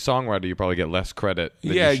nobody songwriter, you probably get less credit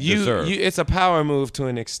than you deserve. It's a power move to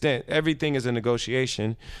an extent. Everything is a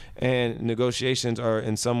negotiation, and negotiations are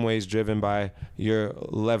in some ways driven by your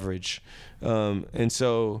leverage. And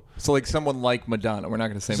so like someone like Madonna, we're not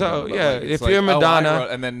going to say so Madonna, yeah, like, if like, you're Madonna,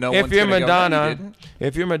 and then no if one's you're gonna Madonna, go, no,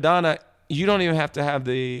 if you're Madonna, you don't even have to have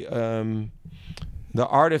the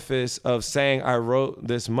artifice of saying I wrote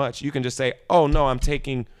this much. You can just say, oh no, I'm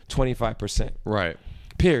taking 25%. Right.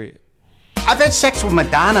 Period. I've had sex with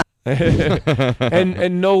Madonna.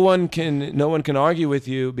 and no one can argue with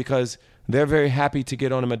you because they're very happy to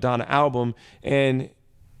get on a Madonna album, and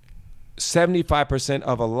 75%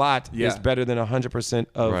 of a lot is better than 100%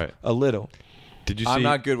 of a little. Did you see? I'm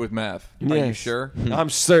not good with math. Are you sure? I'm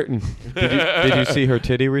certain. Did you see her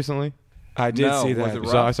titty recently? I did see that. Was it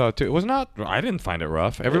rough? I saw it too. It was not. I didn't find it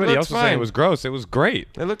rough. Everybody else was fine. saying it was gross. It was great.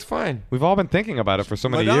 It looked fine. We've all been thinking about it for so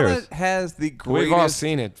many Madonna years. has the greatest. We've all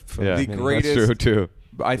seen it. The greatest. That's true too.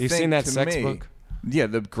 You've seen that sex book? Yeah,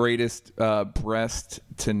 the greatest breast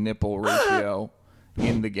to nipple ratio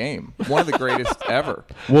in the game. One of the greatest ever.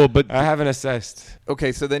 Well, but I haven't assessed.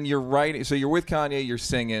 Okay, so then you're writing. So you're with Kanye. You're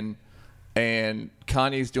singing, and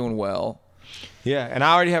Kanye's doing well. Yeah, and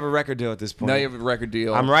I already have a record deal at this point. Now you have a record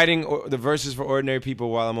deal. I'm writing the verses for Ordinary People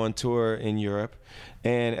while I'm on tour in Europe.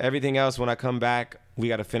 And everything else, when I come back, we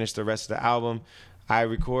got to finish the rest of the album. I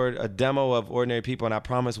record a demo of Ordinary People, and I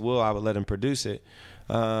promised Will I would let him produce it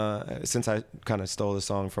since I kind of stole the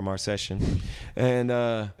song from our session. And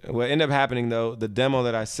what ended up happening, though, the demo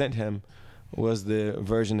that I sent him was the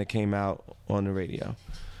version that came out on the radio.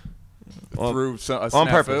 Through a on snafu?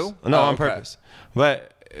 purpose. No, on okay. purpose.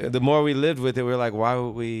 But the more we lived with it, we were like, why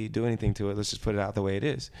would we do anything to it? Let's just put it out the way it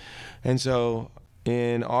is. And so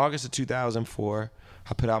in August of 2004,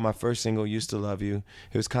 I put out my first single, Used to Love You.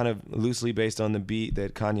 It was kind of loosely based on the beat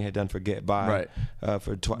that Kanye had done for Get By.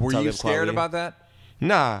 Right. Were you scared about that?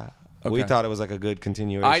 Nah. Okay. We thought it was like a good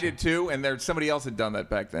continuation. I did too, and somebody else had done that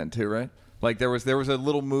back then too, right? Like there was a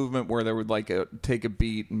little movement where they would like take a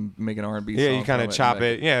beat and make an R&B song. Yeah, you kind of chop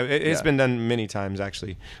it. Yeah, it's Yeah. been done many times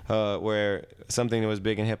actually, where something that was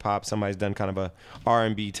big in hip hop, somebody's done kind of a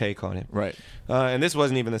R&B take on it. Right. And this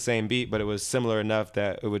wasn't even the same beat, but it was similar enough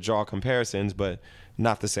that it would draw comparisons, but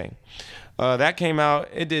not the same. That came out.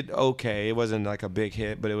 It did okay. It wasn't like a big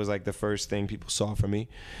hit, but it was like the first thing people saw from me.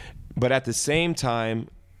 But at the same time,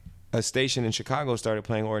 a station in Chicago started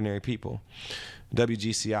playing Ordinary People,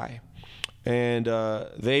 WGCI. And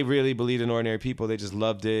they really believed in Ordinary People. They just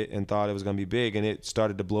loved it and thought it was going to be big. And it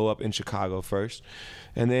started to blow up in Chicago first.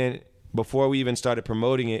 And then before we even started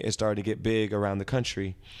promoting it, it started to get big around the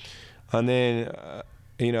country. And then,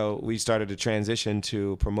 we started to transition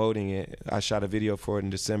to promoting it. I shot a video for it in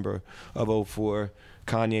December of 2004.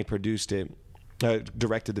 Kanye produced it,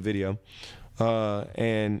 directed the video.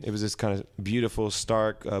 And it was this kind of beautiful,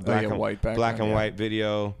 stark black and white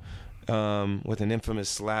video. With an infamous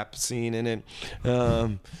slap scene in it.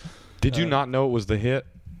 Did you not know it was the hit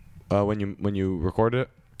when you recorded it?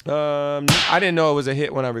 I didn't know it was a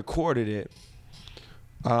hit when I recorded it.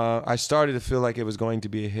 I started to feel like it was going to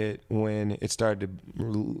be a hit when it started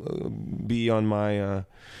to be on my.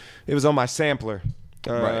 It was on my sampler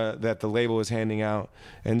that the label was handing out,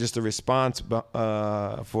 and just the response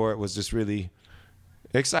for it was just really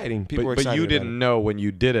exciting. People were excited. But you didn't know when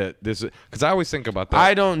you did it. Because I always think about that.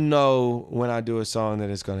 I don't know when I do a song that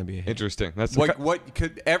it's going to be a hit. Interesting. That's what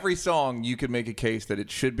could every song you could make a case that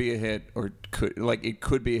it should be a hit or it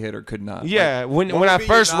could be a hit or could not. Yeah, when I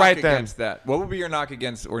first write them. What would be your knock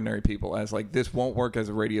against Ordinary People as like this won't work as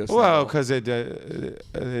a radio song? Well, because it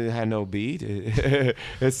had no beat.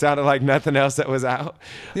 It sounded like nothing else that was out.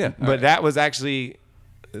 Yeah, but that was actually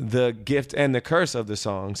the gift and the curse of the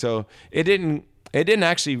song. So it didn't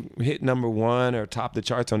actually hit number one or top the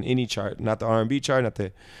charts on any chart, not the R&B chart,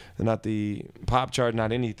 not the pop chart,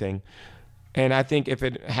 not anything. And I think if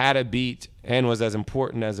it had a beat and was as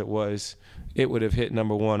important as it was, it would have hit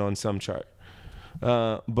number one on some chart.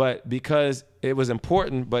 But because it was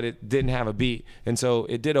important, but it didn't have a beat, and so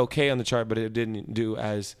it did okay on the chart, but it didn't do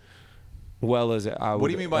as well as I would. What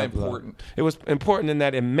do you mean by important? It was important in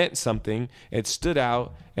that it meant something. It stood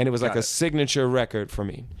out, and it was like a signature record for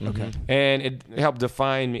me. Okay. And it helped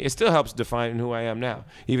define me. It still helps define who I am now.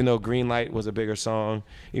 Even though Green Light was a bigger song,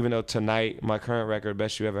 even though Tonight, my current record,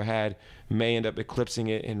 Best You Ever Had, may end up eclipsing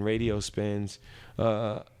it in radio spins,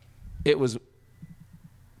 it was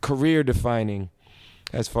career defining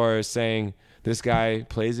as far as saying, this guy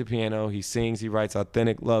plays the piano, he sings, he writes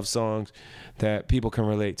authentic love songs that people can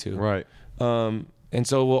relate to. Right. And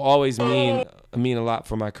so it will always mean a lot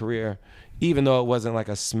for my career, even though it wasn't like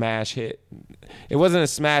a smash hit. It wasn't a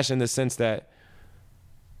smash in the sense that,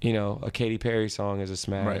 a Katy Perry song is a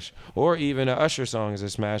smash, or even a Usher song is a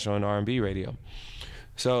smash on R&B radio.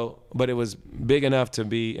 So, but it was big enough to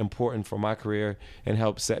be important for my career and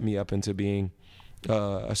help set me up into being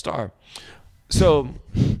a star. So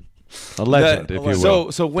a legend, if you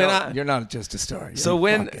will. So when you're not just a star. So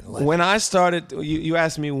when I started, you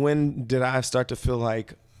asked me when did I start to feel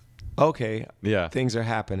like, okay, things are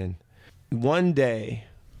happening. One day,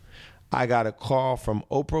 I got a call from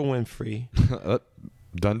Oprah Winfrey.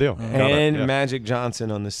 Done deal. And Magic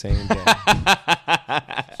Johnson on the same day.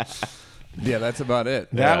 Yeah, that's about it.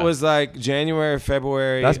 That was like January,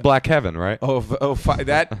 February. That's Black Heaven, right?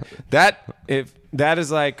 That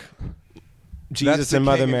is like Jesus and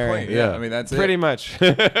Mother Mary. Yeah, I mean that's pretty much.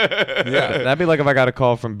 Yeah, that'd be like if I got a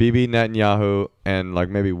call from Bibi Netanyahu and like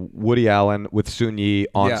maybe Woody Allen with Sun Yi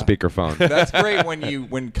on speakerphone. That's great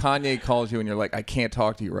when Kanye calls you and you're like, I can't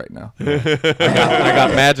talk to you right now. I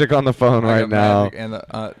got Magic on the phone right now. And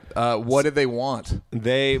what did they want?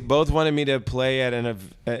 They both wanted me to play at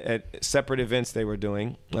separate events they were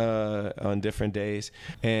doing on different days,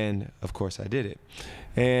 and of course I did it.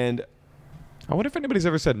 And I wonder if anybody's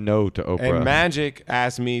ever said no to Oprah. And Magic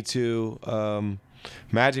asked me to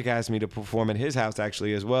perform at his house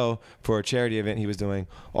actually as well for a charity event he was doing,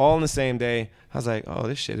 all on the same day. I was like, oh,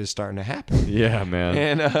 this shit is starting to happen. Yeah, man.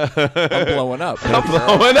 And I'm blowing up. I'm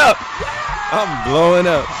blowing up.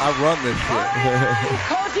 I run this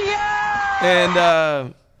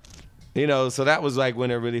shit. And so that was like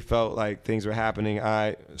when it really felt like things were happening.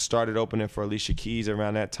 I started opening for Alicia Keys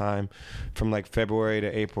around that time, from like February to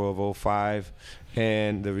April of 2005,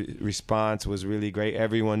 and the response was really great.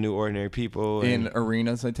 Everyone knew Ordinary People. In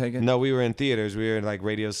arenas, I take it? No, we were in theaters. We were in like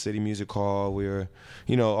Radio City Music Hall. We were,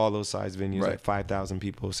 all those size venues, like 5,000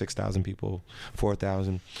 people, 6,000 people,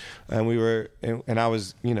 4,000. And we were, and I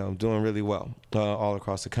was, doing really well all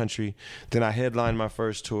across the country. Then I headlined my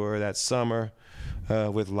first tour that summer.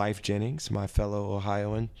 With Life Jennings, my fellow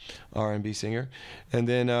Ohioan R&B singer, and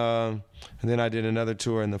then I did another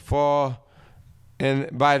tour in the fall, and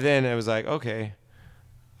by then it was like, okay,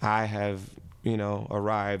 I have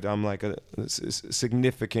arrived. I'm like a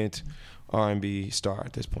significant R&B star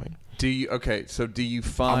at this point. Do you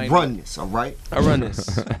find I run this, all right? I run this.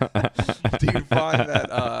 Do you find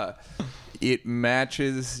that it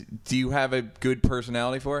matches? Do you have a good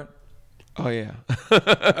personality for it? Oh yeah.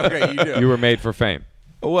 Okay, you do. You were made for fame.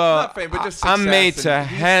 Well, not fame, but just I'm made success,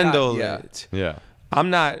 to handle it. Yeah. I'm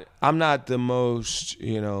not the most,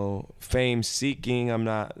 fame seeking. I'm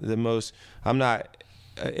not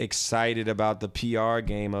excited about the PR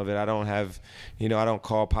game of it. I don't have, I don't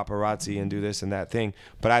call paparazzi and do this and that thing.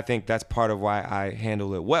 But I think that's part of why I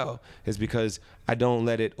handle it well, is because I don't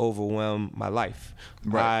let it overwhelm my life.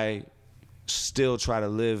 Right. I still try to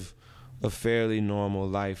live a fairly normal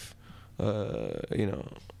life.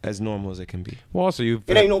 As normal as it can be. Well, also it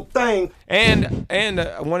ain't no thing. And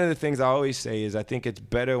one of the things I always say is I think it's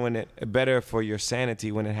better for your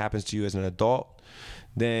sanity when it happens to you as an adult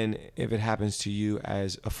than if it happens to you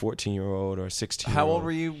as a 14-year-old or a 16-year-old. How old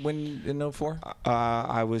were you when in 2004?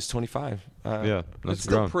 I was 25. Yeah, that's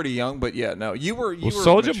still pretty young, but yeah, no, you were.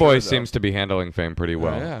 Soulja Boy seems to be handling fame pretty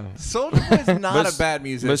well. Yeah, Soulja Boy's not a bad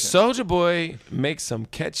musician, but Soulja Boy makes some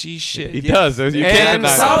catchy shit. He does. You and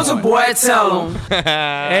Soulja Boy, tell him.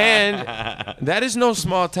 And that is no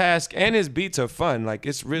small task. And his beats are fun. Like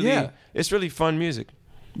it's really fun music.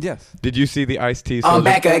 Yes. Did you see the Ice-T? I'm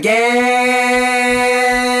back again.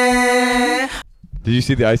 Did you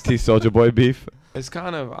see the Ice-T Soulja Boy beef? It's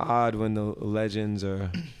kind of odd when the legends are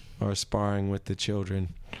sparring with the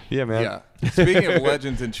children. Yeah, man. Yeah. Speaking of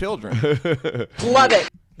legends and children, Love it.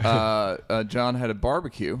 John had a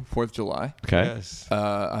barbecue 4th of July. Okay. Yes.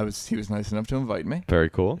 He was nice enough to invite me. Very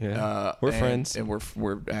cool. Yeah. We're friends, and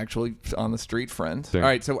we're actually on the street friends. Sure. All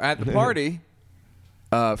right. So at the party,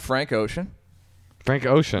 Frank Ocean. Frank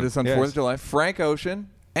Ocean. This on 4th of July. Frank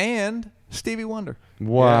Ocean and Stevie Wonder.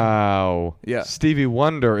 Wow. Yeah. Stevie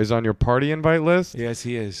Wonder is on your party invite list? Yes,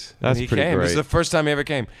 he is. That's he pretty came. great. This is the first time he ever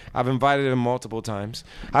came. I've invited him multiple times.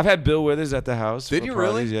 I've had Bill Withers at the house. Did you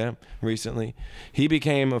really? Yeah, recently. He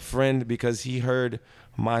became a friend because he heard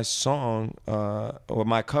my song, or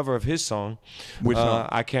my cover of his song. Which song?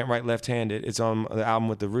 I Can't Write Left-Handed. It's on the album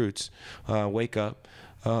with The Roots, Wake Up.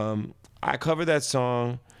 I covered that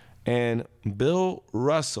song, and Bill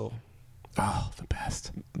Russell. Oh, the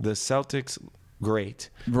best. The Celtics great.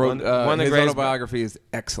 One of the his autobiography is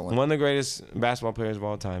excellent. One of the greatest basketball players of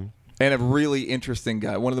all time. And a really interesting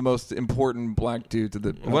guy. One of the most important black dudes of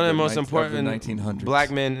the one of the most important 1900s. Black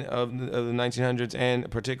men of the 1900s, and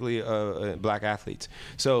particularly black athletes.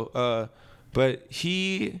 So, but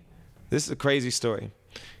this is a crazy story.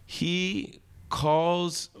 He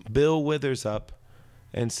calls Bill Withers up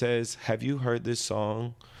and says, "Have you heard this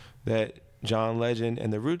song that John Legend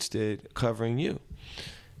and the Roots did covering you?"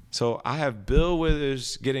 So I have Bill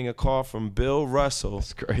Withers getting a call from Bill Russell.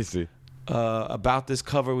 That's crazy. About this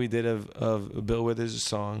cover we did of Bill Withers'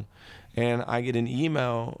 song. And I get an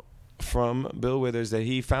email from Bill Withers that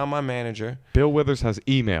he found my manager. Bill Withers has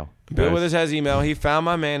email. Bill Withers has email. He found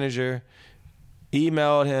my manager,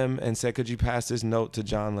 emailed him, and said, could you pass this note to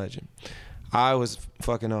John Legend? I was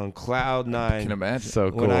fucking on cloud nine. I can imagine.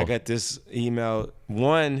 So cool. When I got this email,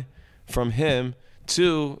 one, from him,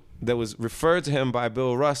 two, that was referred to him by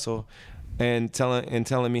Bill Russell, and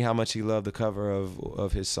telling me how much he loved the cover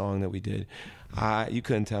of his song that we did. You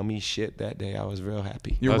couldn't tell me shit that day. I was real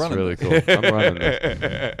happy. That's really cool. I'm running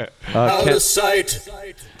this. Out of sight.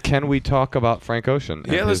 Can we talk about Frank Ocean?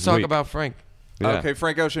 Yeah, let's talk about Frank. Yeah. Okay,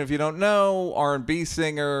 Frank Ocean, if you don't know, R&B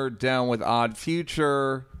singer, down with Odd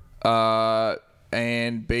Future,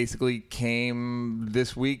 and basically came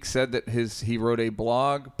this week, said that he wrote a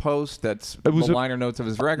blog post that's the liner notes of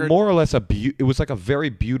his record. More or less it was like a very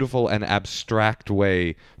beautiful and abstract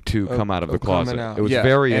way to come out of the closet. It was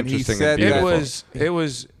very interesting. He said and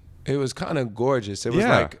beautiful. It was kind of gorgeous. It was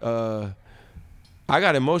like I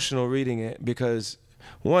got emotional reading it because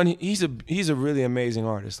one, he's a really amazing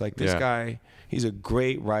artist. Like this guy, he's a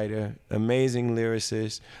great writer, amazing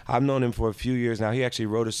lyricist. I've known him for a few years now. He actually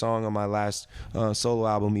wrote a song on my last solo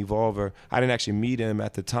album, Evolver. I didn't actually meet him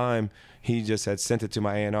at the time. He just had sent it to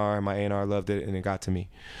my A&R, and my A&R loved it, and it got to me.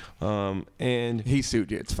 And he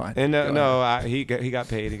sued you. It's fine. And he got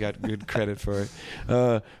paid. He got good credit for it.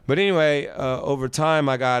 But anyway, over time,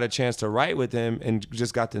 I got a chance to write with him and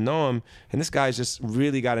just got to know him. And this guy's just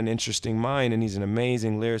really got an interesting mind, and he's an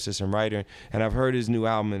amazing lyricist and writer. And I've heard his new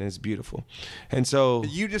album, and it's beautiful. And so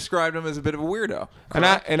you described him as a bit of a weirdo. And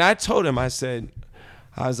I told him, I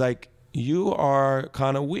was like, you are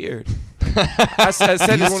kind of weird. I said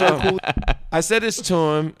this to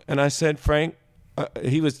him, and I said, Frank,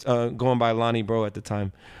 he was going by Lonnie Bro at the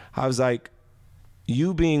time. I was like,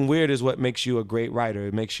 you being weird is what makes you a great writer.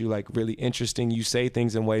 It makes you like really interesting. You say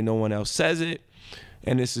things in a way no one else says it,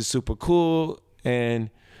 and this is super cool. And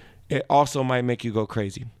it also might make you go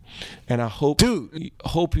crazy. And I hope you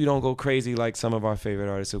don't go crazy like some of our favorite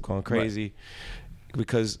artists have gone crazy,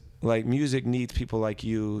 because like music needs people like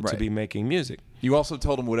you to be making music. You also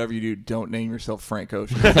told him whatever you do, don't name yourself Frank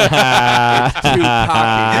Ocean. It's too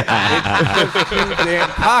cocky. It's too damn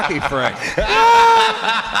cocky, Frank.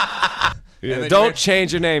 Don't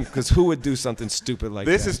change your name, because who would do something stupid like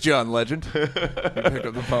this? That? This is John Legend. You picked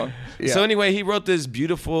up the phone. Yeah. So anyway, he wrote this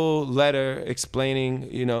beautiful letter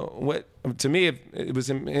explaining, what to me it was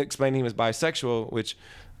him explaining he was bisexual, which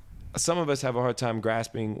some of us have a hard time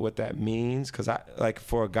grasping what that means, because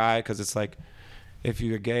for a guy, because it's like, if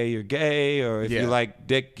you're gay, you're gay, or if you like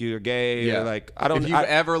dick, you're gay. Yeah. Or like if you've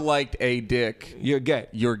ever liked a dick, you're gay.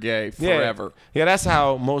 You're gay forever. Yeah, that's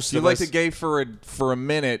how most of us. You liked a gay for a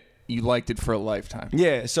minute. You liked it for a lifetime.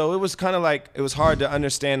 Yeah, so it was kind of like it was hard to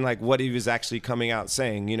understand like what he was actually coming out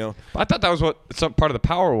saying. I thought that was what some part of the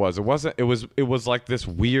power was. It wasn't. It was like this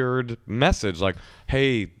weird message, like,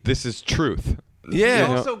 hey, this is truth. Yeah.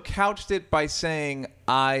 He also couched it by saying,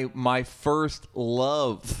 my first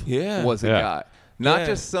love was a guy. Not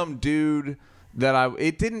just some dude that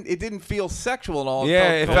it didn't feel sexual at all.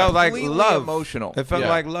 It felt like love. Emotional. It felt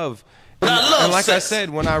like love. And like I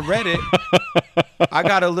said, when I read it, I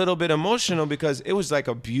got a little bit emotional because it was like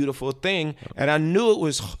a beautiful thing, and I knew it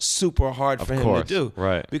was super hard for him to do.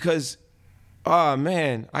 Right. Because oh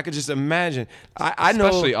man, I could just imagine. I know,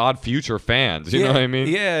 especially Odd Future fans. You know what I mean?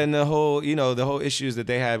 Yeah, and the whole issues that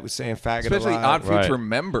they had with saying faggot. Especially a lot. Odd Future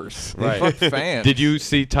members, right? Fans. Did you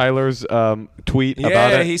see Tyler's tweet about it?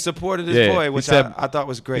 Yeah, he supported his boy, which I thought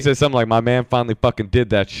was great. He said something like, "My man finally fucking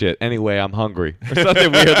did that shit. Anyway, I'm hungry," or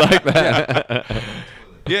something weird like that.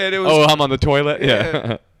 Yeah, it was. Oh, I'm on the toilet.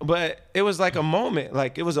 Yeah. But it was like a moment.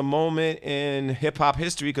 Like it was a moment in hip hop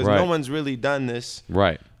history, because no one's really done this.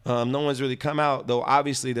 Right. No one's really come out, though.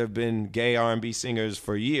 Obviously, there have been gay R&B singers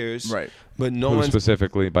for years, right? But no one one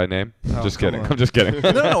specifically by name. Oh, just kidding. I'm just kidding.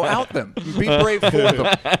 No, out them. Be brave for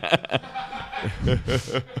them.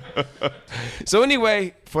 So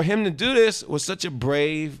anyway, for him to do this was such a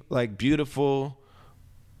brave, like beautiful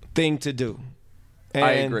thing to do. And,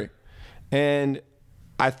 I agree, and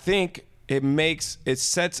I think it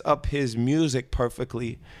sets up his music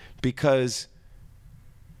perfectly, because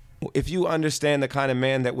if you understand the kind of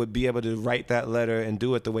man that would be able to write that letter and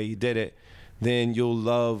do it the way he did it, then you'll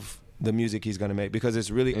love the music he's going to make, because it's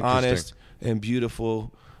really honest and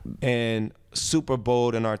beautiful and super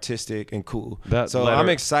bold and artistic and cool. I'm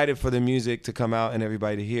excited for the music to come out and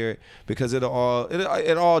everybody to hear it, because it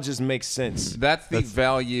all just makes sense. That's the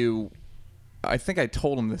value. I think I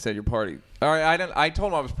told him this at your party. All right, I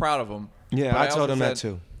told him I was proud of him. Yeah, I told him that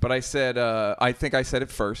too. but I said I think I said it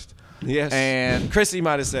first. Yes. And Chrissy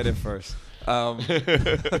might have said it first. No,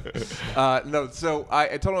 so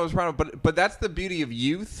I told him I was proud of him, but that's the beauty of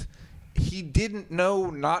youth. He didn't know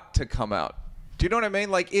not to come out. Do you know what I mean?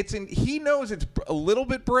 Like he knows it's a little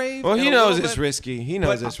bit brave. Well, he knows it's risky. He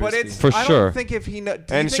knows it's risky. For sure. I don't think if he knows.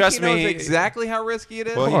 Do you and think trust he knows me, exactly how risky it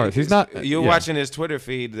is? Well, of course, he's not. You're watching his Twitter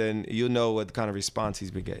feed, then you'll know what kind of response he's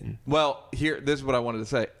been getting. Well, this is what I wanted to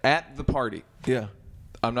say. At the party, Yeah.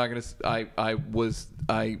 I'm not gonna.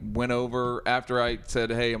 I went over after I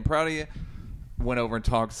said, "Hey, I'm proud of you." Went over and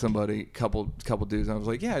talked to somebody, couple dudes, and I was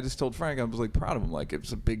like, "Yeah, I just told Frank I was like proud of him. Like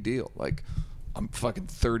it's a big deal. Like I'm fucking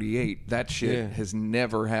 38. That shit has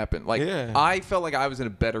never happened. Like I felt like I was in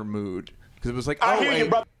a better mood because it was like,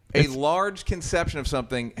 a large conception of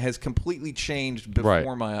something has completely changed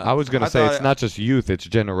before my eyes. I was going to say it's not just youth, it's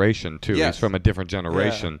generation too. Yes. He's from a different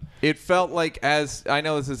generation. Yeah. It felt like, as I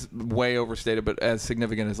know this is way overstated, but as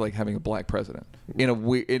significant as like having a black president in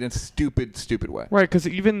a stupid way. Right, because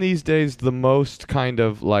even these days, the most kind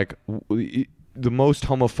of like the most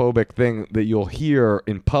homophobic thing that you'll hear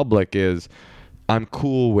in public is, "I'm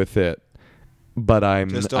cool with it." But don't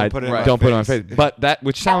put it on my face. But that,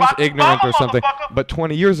 which sounds ignorant or something, but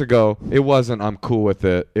 20 years ago, it wasn't "I'm cool with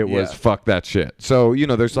it." It was "fuck that shit." So,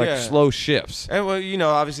 there's like slow shifts. And well,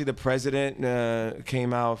 obviously the president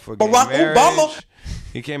came out for gay marriage. Obama.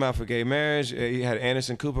 He came out for gay marriage. He had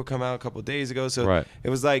Anderson Cooper come out a couple of days ago. So it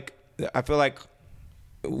was like, I feel like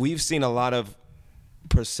we've seen a lot of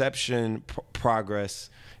perception progress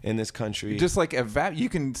in this country. Just like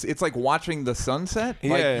it's like watching the sunset.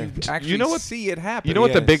 Yeah. Like you actually see it happen. You know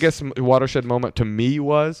what the biggest watershed moment to me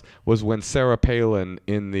was when Sarah Palin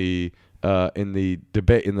in the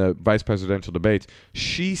debate, in the vice presidential debates,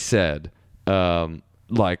 she said she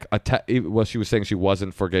was saying she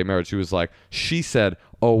wasn't for gay marriage. She said,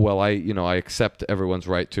 "Oh well, I accept everyone's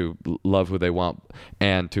right to love who they want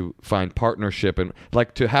and to find partnership, and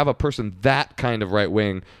like to have a person that kind of right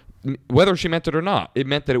wing." Whether she meant it or not, it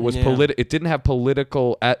meant that it was it didn't have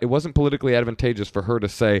it wasn't politically advantageous for her to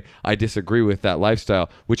say, "I disagree with that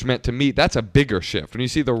lifestyle," which meant to me that's a bigger shift. When you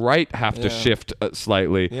see the right have to shift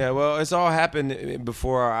slightly. Yeah, well, it's all happened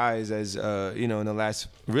before our eyes, as in the last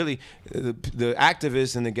the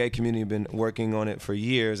activists in the gay community have been working on it for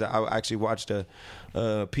years. I actually watched a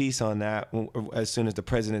piece on that. As soon as the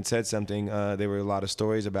president said something, there were a lot of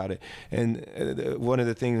stories about it. And one of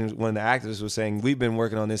the activists was saying, we've been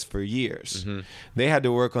working on this for years. Mm-hmm. They had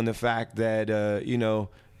to work on the fact that,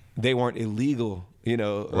 they weren't illegal,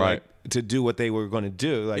 right. To do what they were going to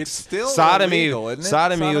do. Like, it's still sodomy, illegal, isn't it?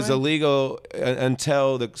 Sodomy was illegal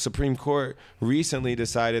until the Supreme Court recently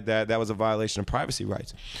decided that was a violation of privacy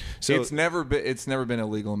rights. So it's never been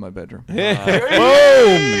illegal in my bedroom. Boom.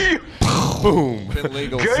 Boom. It's been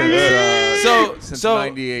legal since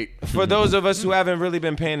 98. For those of us who haven't really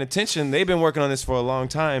been paying attention, they've been working on this for a long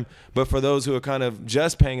time. But for those who are kind of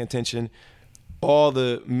just paying attention, all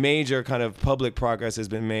the major kind of public progress has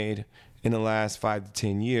been made in the last 5 to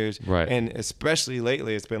 10 years. Right. And especially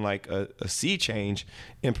lately, it's been like a sea change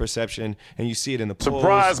in perception. And you see it in the polls.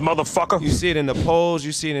 Surprise, motherfucker. You see it in the polls.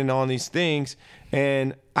 You see it in all these things.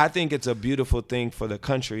 And I think it's a beautiful thing for the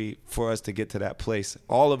country for us to get to that place.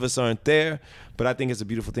 All of us aren't there, but I think it's a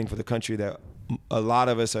beautiful thing for the country that a lot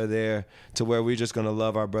of us are there to where we're just going to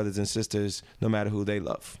love our brothers and sisters no matter who they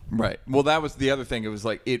love. Right. Well, that was the other thing. It was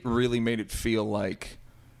like, it really made it feel like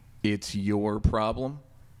it's your problem.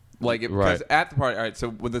 Like, because at the party, all right, so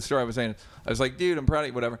with the story I was saying, I was like, dude, I'm proud of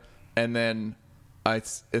you, whatever. And then I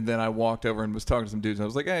walked over and was talking to some dudes, and I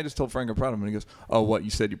was like, hey, I just told Frank I'm proud of him. And he goes, oh, what,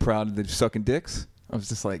 you said you're proud that you're sucking dicks? I was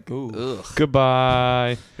just like, ooh. Ugh.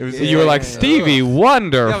 Goodbye. You were like, Stevie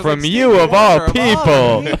Wonder from you of all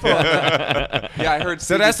people. Yeah, I heard.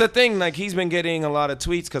 So that's the thing. Like, he's been getting a lot of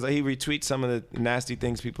tweets because he retweets some of the nasty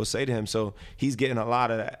things people say to him. So he's getting a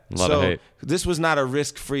lot of that. A lot of hate. This was not a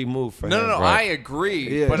risk-free move for him. No. Right. I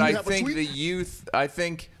agree. Yeah. But I think the youth,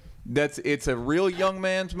 it's a real young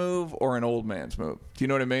man's move or an old man's move. Do you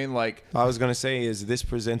know what I mean? Like, I was going to say is this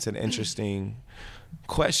presents an interesting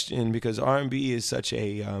question because R&B is such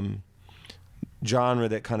a genre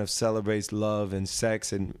that kind of celebrates love and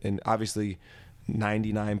sex, and obviously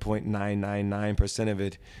 99.999% of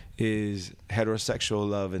it is heterosexual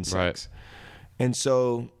love and sex. Right. And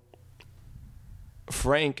so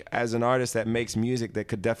Frank, as an artist that makes music that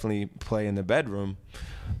could definitely play in the bedroom,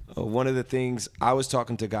 one of the things I was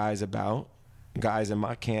talking to guys in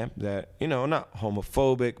my camp that, not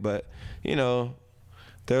homophobic, but,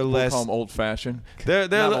 they're less old-fashioned. They're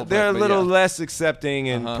a little less accepting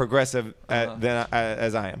and progressive than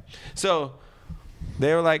as I am. So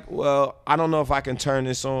they were like, "Well, I don't know if I can turn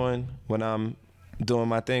this on when I'm, doing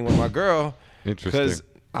my thing with my girl. Interesting. Because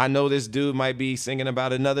I know this dude might be singing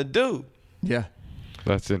about another dude. Yeah.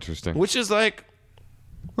 That's interesting. Which is like,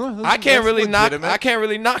 Well, I can't really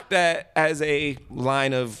legitimate. knock that as a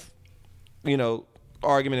line of,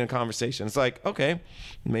 argument and conversation. It's like, okay,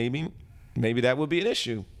 maybe that would be an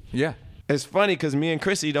issue. Yeah. It's funny because me and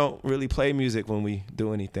Chrissy don't really play music when we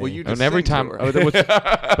do anything. Well, you just And every sing time, to her.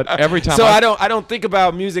 but every time. So I don't think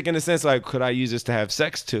about music in the sense like, could I use this to have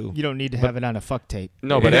sex to? You don't need to have it on a fuck tape.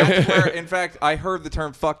 No, but That's where, in fact, I heard the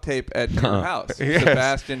term fuck tape at your house. Yes.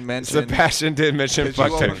 Sebastian did mention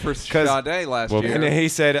fuck you tape. over for Sade last year. And then he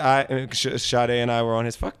said, Sade and I were on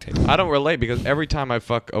his fuck tape. I don't relate because every time I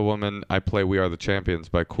fuck a woman, I play "We Are the Champions"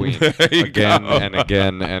 by Queen you again go. and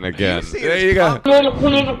again and again. There you go.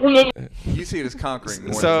 You see it as conquering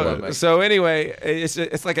more than loving. So anyway,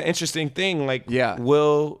 it's like an interesting thing. Like, Yeah.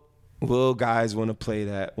 will guys want to play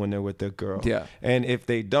that when they're with their girl? Yeah. And if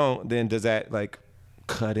they don't, then does that like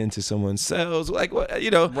cut into someone's cells? Like, what?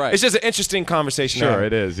 Right. It's just an interesting conversation. Sure,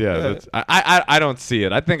 it is. Yeah, I don't see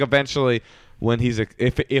it. I think eventually, when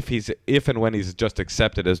if and when he's just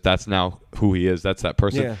accepted as that's now who he is, that's that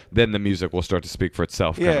person, Yeah. then the music will start to speak for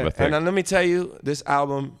itself. Yeah. Kind of a thing. And let me tell you, this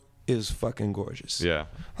album is fucking gorgeous. Yeah.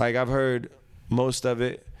 Like, I've heard most of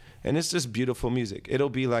it, and it's just beautiful music. It'll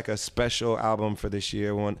be like a special album for this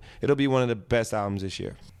year. It'll be one of the best albums this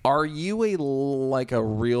year. Are you a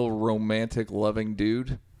real romantic, loving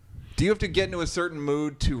dude? Do you have to get into a certain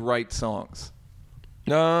mood to write songs?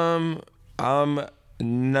 No,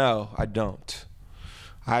 I don't.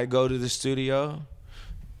 I go to the studio,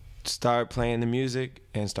 start playing the music,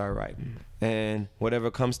 and start writing. And whatever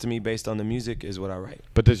comes to me based on the music is what I write.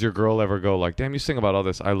 But does your girl ever go like, "Damn, you sing about all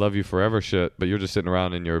this I love you forever shit, but you're just sitting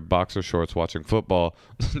around in your boxer shorts watching football"?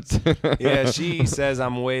 Yeah, she says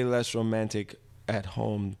I'm way less romantic at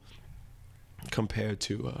home compared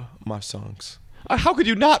to my songs. How could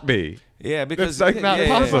you not be? Yeah, because It's like not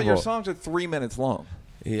possible. Your songs are 3 minutes long.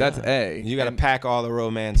 Yeah. That's A. You got to And- pack all the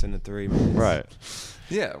romance into 3 minutes. Right.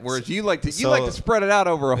 Yeah, whereas you like to spread it out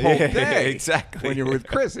over a whole Yeah, day. exactly. When you're with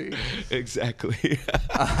Chrissy. Exactly.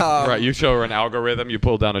 Right. You show her an algorithm. You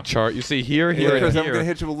pull down a chart. You see here, here, Because and I'm here. going to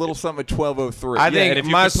hit you with a little something at 12:03. I and think if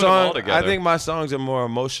you my could put them all song. together. I think my songs are more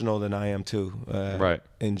emotional than I am too. Right.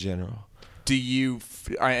 In general. Do you?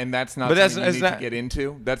 And that's not But that's- something you it's need not- to get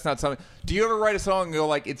into. That's not something. Do you ever write a song and go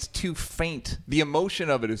like, it's too faint? The emotion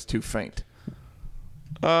of it is too faint.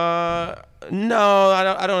 No,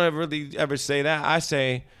 I don't ever say that. I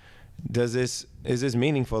say, is this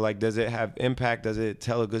meaningful? Like, does it have impact? Does it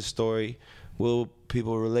tell a good story? Will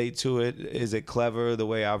people relate to it? Is it clever the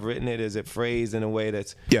way I've written it? Is it phrased in a way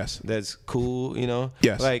that's cool?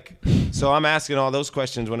 Yes. Like, so I'm asking all those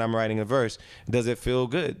questions when I'm writing a verse. Does it feel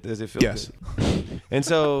good? Does it feel Yes. good? And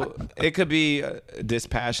so it could be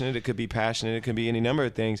dispassionate. It could be passionate. It could be any number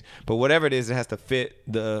of things. But whatever it is, it has to fit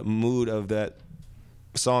the mood of that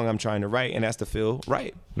song I'm trying to write, and it has to feel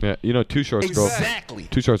right. Yeah, Too Short's Exactly.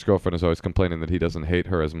 Too Short's girlfriend is always complaining that he doesn't hate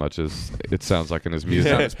her as much as it sounds like in his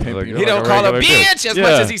music. Yeah. Like, He you're don't a call her regular dude. bitch as much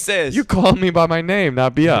as he says. You call me by my name,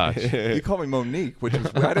 not biatch. You call me Monique, which is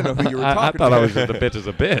I don't know who you were I talking thought to. I was just a bitch as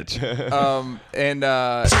a bitch.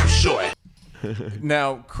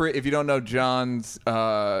 Now, if you don't know, John's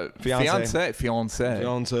fiance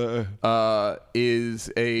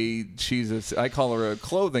I call her a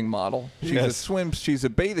clothing model. She's a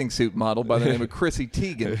bathing suit model by the name of Chrissy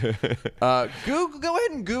Teigen. Go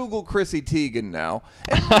ahead and Google Chrissy Teigen now,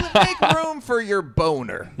 and make room for your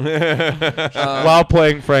boner. While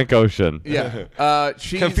playing Frank Ocean. Yeah,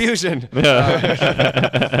 she's Confusion.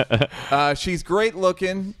 she's great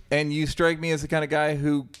looking, and you strike me as the kind of guy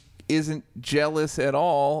who isn't jealous at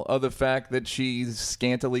all of the fact that she's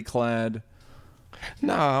scantily clad.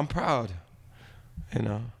 No, I'm proud.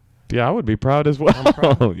 Yeah, I would be proud as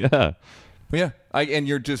well. Yeah. Yeah, and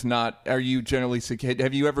you're just not. Are you generally?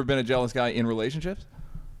 Have you ever been a jealous guy in relationships?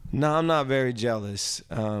 No, I'm not very jealous.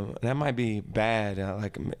 That might be bad.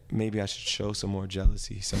 Maybe I should show some more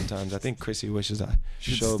jealousy sometimes. I think Chrissy wishes I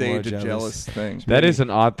showed more stage a jealous thing. That is an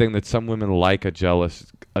odd thing that some women like a jealous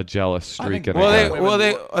streak in a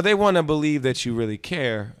guy. They want to believe that you really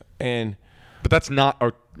care, But that's not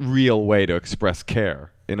a real way to express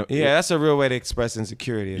care. That's a real way to express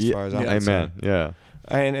insecurity as far as I'm concerned. Amen. Yeah.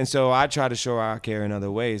 And so I try to show I care in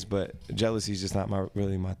other ways, but jealousy is just not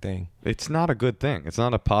really my thing. It's not a good thing. It's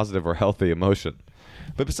not a positive or healthy emotion.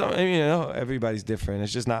 But everybody's different.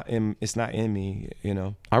 It's just not in me.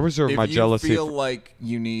 I reserve my jealousy. If you feel like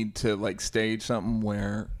you need to stage something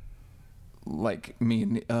where, like me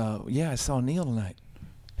and I saw Neil tonight.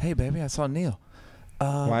 Hey baby, I saw Neil.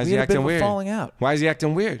 Why is we he had a bit acting of a weird? falling out. Why is he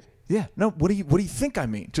acting weird? Yeah. No. What do you think I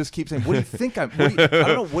mean? Just keep saying. What do you think I? I don't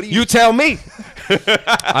know. What do you? You tell me.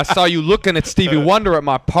 I saw you looking at Stevie Wonder at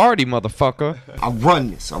my party, motherfucker. I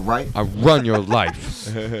run this, all right? I run your life.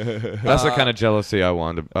 That's the kind of jealousy I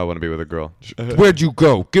want to be with a girl. Where'd you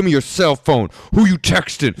go? Give me your cell phone. Who you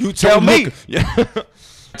texting? You tell me. Yeah.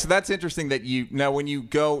 So that's interesting that you now when you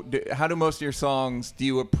go. How do most of your songs do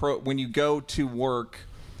you approach when you go to work?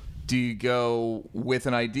 Do you go with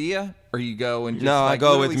an idea, or you go and just I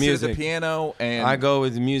go with music. Sit at the piano and I go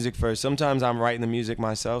with music first. Sometimes I'm writing the music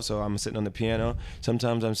myself, so I'm sitting on the piano.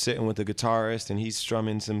 Sometimes I'm sitting with the guitarist, and he's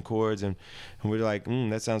strumming some chords, and we're like,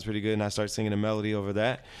 that sounds pretty good, and I start singing a melody over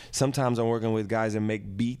that. Sometimes I'm working with guys that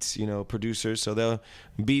make beats, producers. So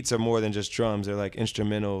beats are more than just drums. They're like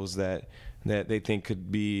instrumentals that they think could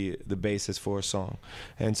be the basis for a song.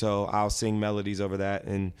 And so I'll sing melodies over that,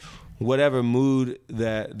 and whatever mood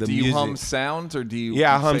that the music... Do you hum sounds, or do you...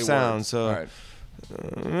 Yeah, I hum say sounds. Words? So, all right.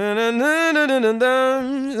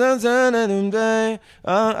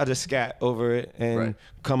 I just scat over it and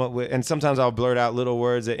come up with... And sometimes I'll blurt out little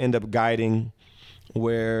words that end up guiding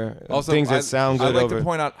where also, things that sound good I'd like to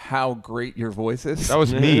point out how great your voice is. That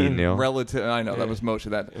was me, Neil. Relative, I know that was most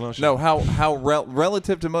of that. No, how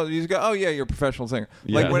relative to most, you go, oh yeah, you're a professional singer.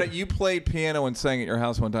 Yeah. Like when you played piano and sang at your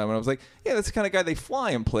house one time, and I was like, yeah, that's the kind of guy they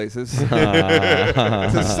fly in places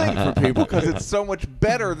to sing for people because it's so much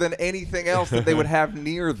better than anything else that they would have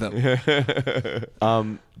near them.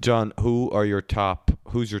 John, who's your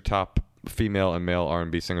top female and male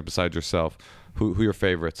R&B singer besides yourself? Who are your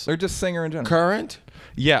favorites? They're just singer in general. Current?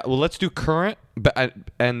 Yeah, well, let's do current,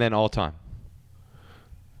 and then all time.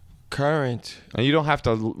 Current. And you don't have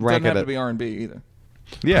to rank Doesn't have it. To be R&B either.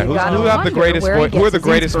 Yeah, who have the greatest voice? Who are the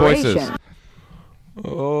greatest voices?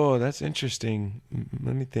 Oh, that's interesting.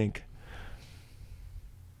 Let me think.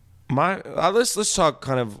 Let's talk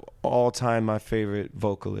kind of all time my favorite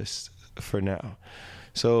vocalists for now.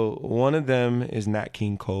 So one of them is Nat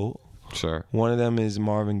King Cole. Sure. One of them is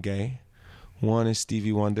Marvin Gaye. One is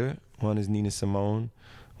Stevie Wonder. One is Nina Simone.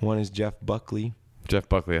 One is Jeff Buckley. Jeff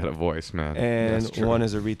Buckley had a voice, man. And one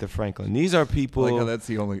is Aretha Franklin. These are people. Like how that's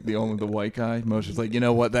the white guy. Moshe's like, you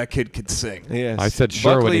know what? That kid could sing. Yes. I said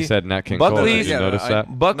sure when he said Nat King Cole. Did you notice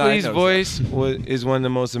that? Buckley's voice is one of the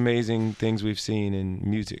most amazing things we've seen in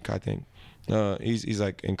music, I think. He's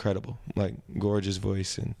like incredible, like gorgeous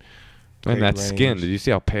voice and that range. Skin. Did you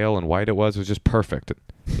see how pale and white it was? It was just perfect.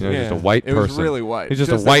 Just a white person. It was really white. He's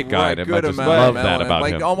just a white guy. And I just love that about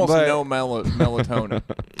him. Like almost no melatonin.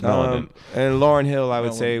 And Lauryn Hill, I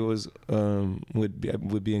would say,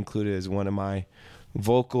 would be included as one of my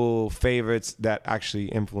vocal favorites that actually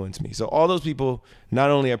influenced me. So all those people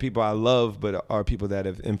not only are people I love, but are people that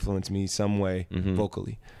have influenced me some way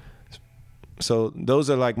vocally. So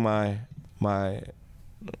those are like my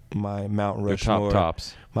Mount Rushmore. Your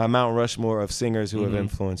tops. My Mount Rushmore of singers who have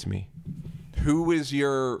influenced me. Who's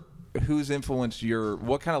influenced your,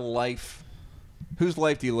 what kind of life, whose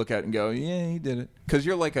life do you look at and go, yeah, he did it? Because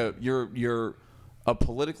you're like you're a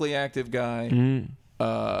politically active guy.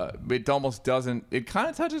 It almost doesn't, it kind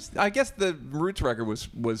of touches, I guess the Roots record was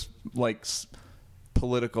like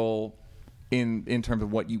political in terms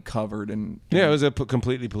of what you covered. Yeah, it was a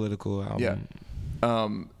completely political album. Yeah.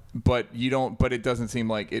 But it doesn't seem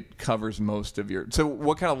like it covers most of your, so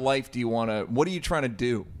what kind of life do you want to, what are you trying to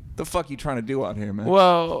do? The fuck you trying to do out here, man?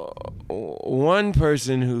 Well, one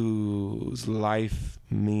person whose life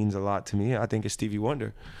means a lot to me, I think, is Stevie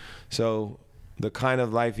Wonder. So the kind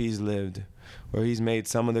of life he's lived, where he's made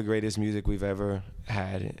some of the greatest music we've ever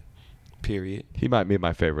had, period. He might be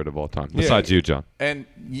my favorite of all time, besides you, John. And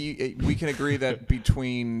we can agree that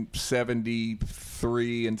between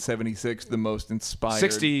 73 and 76, the most inspired.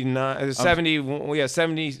 69, 70,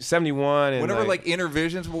 70, 71. And whenever like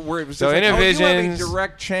Intervisions, where it was so just Intervisions, you have a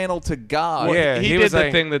direct channel to God. Well, yeah, he did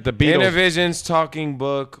the thing that the Beatles. Intervisions, Talking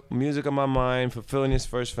Book, Music of My Mind, fulfilling his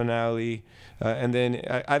first finale. And then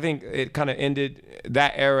I think it kind of ended,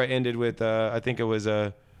 that era ended with, I think it was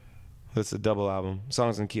that's a double album,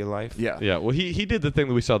 Songs in Key of Life. Yeah. Yeah. Well, he did the thing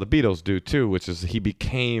that we saw the Beatles do too, which is he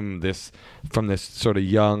became this sort of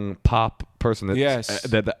young pop person that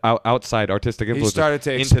the outside artistic influence. He started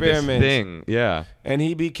to into experiment. This thing. Yeah. And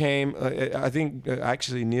he became, I think,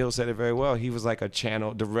 actually Neil said it very well. He was like a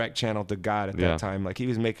direct channel to God at that time. Like he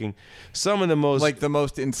was making some of the most, like the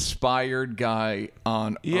most inspired guy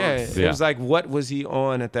on earth. It was like, what was he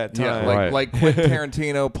on at that time? Yeah, like Quentin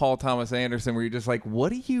Tarantino, Paul Thomas Anderson, where you're just like,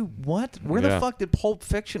 what? Where the fuck did Pulp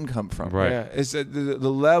Fiction come from? Right. Yeah, it's the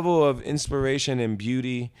level of inspiration and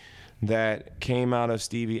beauty that came out of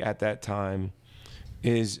Stevie at that time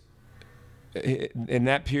is in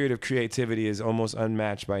that period of creativity is almost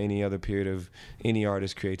unmatched by any other period of any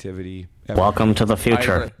artist's creativity ever. Welcome to the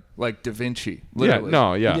future. Like Da Vinci,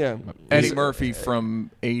 literally. Yeah. Eddie Murphy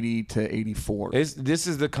from 80 to 84. This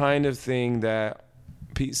is the kind of thing that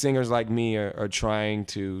singers like me are trying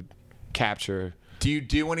to capture. Do you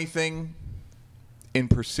do anything in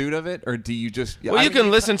pursuit of it, or do you just... Well, you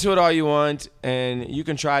can listen to it all you want, and you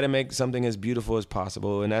can try to make something as beautiful as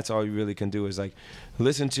possible, and that's all you really can do is like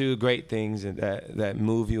listen to great things that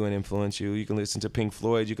move you and influence you. You can listen to Pink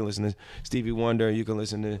Floyd, you can listen to Stevie Wonder, you can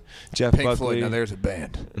listen to Jeff Buckley. Pink Floyd, now there's a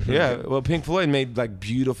band. Yeah, well, Pink Floyd made like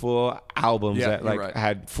beautiful albums that like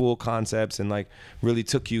had full concepts and like really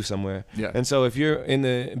took you somewhere. Yeah. And so if you're in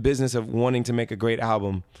the business of wanting to make a great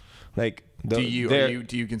album, like do you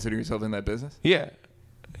consider yourself in that business? Yeah.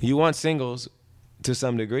 You want singles to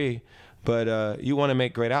some degree, but you want to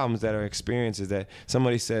make great albums that are experiences that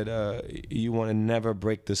somebody said you want to never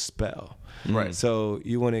break the spell. Right. So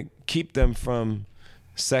you want to keep them from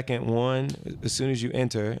second one as soon as you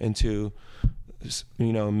enter into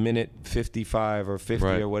minute 55 or 50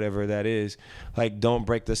 or whatever that is. Like, don't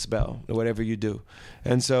break the spell, whatever you do.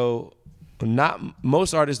 And so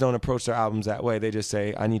most artists don't approach their albums that way. They just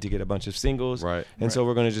say, I need to get a bunch of singles. Right. And so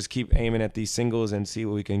we're going to just keep aiming at these singles and see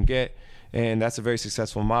what we can get. And that's a very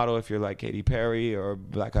successful model. If you're like Katy Perry or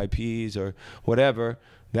Black Eyed Peas or whatever,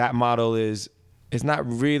 that model it's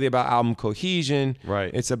not really about album cohesion. Right.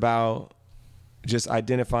 It's about just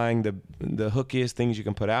identifying the hookiest things you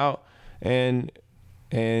can put out and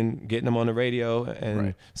getting them on the radio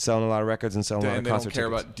and selling a lot of records and selling a lot of concert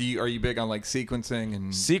tickets. Are you big on like sequencing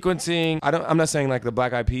and sequencing? I'm not saying like the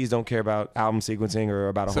Black Eyed Peas don't care about album sequencing or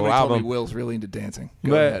about a whole album. Somebody told me Will's really into dancing.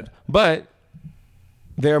 Go ahead. But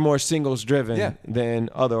they're more singles driven than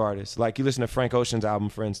other artists. Like you listen to Frank Ocean's album,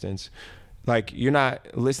 for instance. Like you're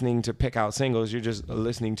not listening to pick out singles. You're just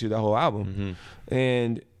listening to the whole album,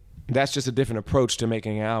 and that's just a different approach to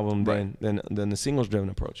making an album than the singles-driven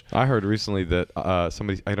approach. I heard recently that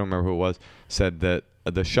somebody, I don't remember who it was, said that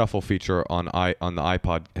the shuffle feature on the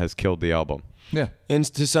iPod has killed the album. Yeah. And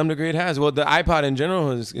to some degree it has. Well, the iPod in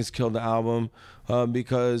general has killed the album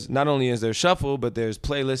because not only is there shuffle, but there's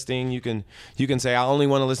playlisting. You can say, I only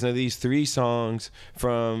want to listen to these 3 songs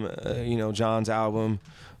from John's album,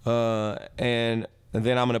 and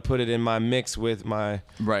then I'm gonna put it in my mix with my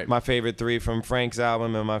favorite 3 from Frank's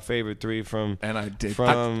album and my favorite 3 from I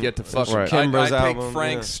get to fuck Kimber's I album. take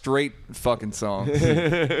Frank's straight fucking songs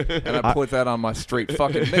and I put that on my straight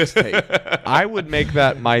fucking mixtape. I would make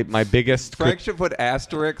that my biggest. Frank should put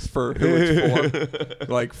asterisks for who it's for,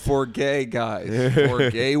 like for gay guys, for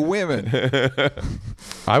gay women.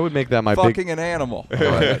 I would make that my fucking an animal.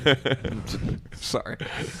 Go ahead. Sorry.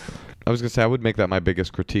 I was going to say, I would make that my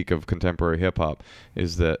biggest critique of contemporary hip-hop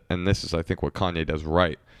is that, and this is, I think, what Kanye does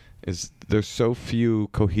right, is there's so few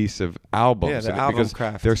cohesive albums. Yeah, the album because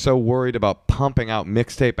craft. They're so worried about pumping out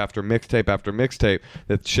mixtape after mixtape after mixtape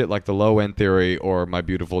that shit like The Low End Theory or My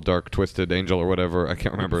Beautiful Dark Twisted Angel or whatever, I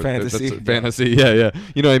can't remember. Fantasy. Fantasy, yeah.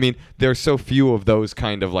 You know what I mean? There's so few of those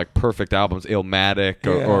kind of like perfect albums, Illmatic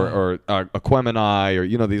or Aquemini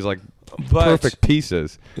or, these like perfect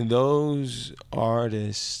pieces. Those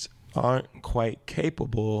artists aren't quite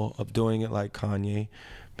capable of doing it like Kanye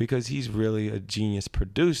because he's really a genius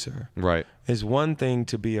producer. Right. It's one thing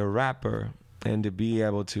to be a rapper and to be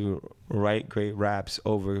able to write great raps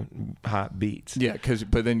over hot beats. Yeah,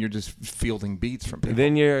 but then you're just fielding beats from people.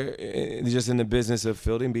 Then you're just in the business of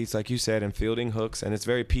fielding beats, like you said, and fielding hooks, and it's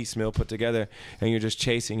very piecemeal put together, and you're just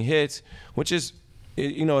chasing hits, which is,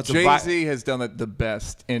 it's Jay-Z has done it the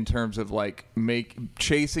best in terms of like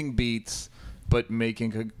chasing beats but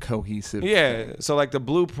making a cohesive thing. So like the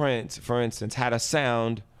Blueprint, for instance, had a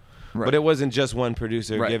sound, but it wasn't just one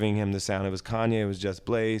producer giving him the sound. It was Kanye, it was Just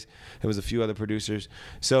Blaze, it was a few other producers.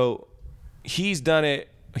 So he's done it.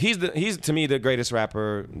 He's to me the greatest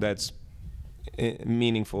rapper that's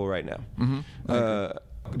meaningful right now.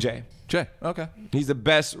 Mm-hmm. Jay, okay. He's the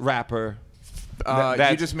best rapper.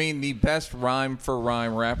 You just mean the best rhyme for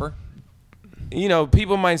rhyme rapper?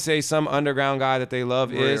 People might say some underground guy that they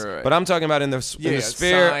love but I'm talking about in the sphere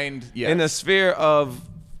in the sphere of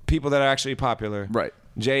people that are actually popular. Right.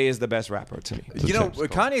 Jay is the best rapper to me.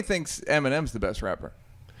 Kanye thinks Eminem's the best rapper.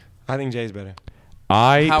 I think Jay's better.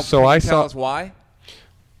 Tell us why?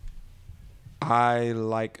 I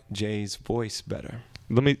like Jay's voice better.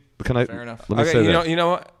 Fair enough. Let me say that. You know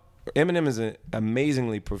what? Eminem is an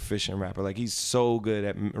amazingly proficient rapper. Like, he's so good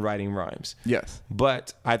at writing rhymes. Yes.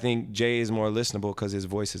 But I think Jay is more listenable because his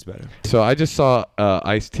voice is better. So I just saw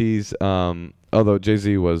Ice-T's although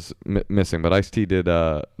Jay-Z was missing, but Ice-T did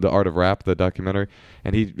The Art of Rap, the documentary,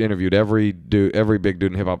 and he interviewed every big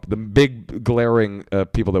dude in hip-hop. The big glaring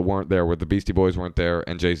people that weren't there were the Beastie Boys weren't there,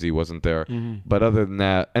 and Jay-Z wasn't there. But other than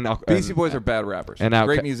that... Beastie Boys are bad rappers. And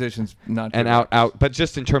great musicians, not good rappers. But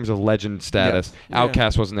just in terms of legend status,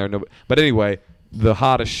 Outkast wasn't there. No, but anyway... The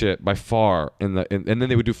hottest shit by far and then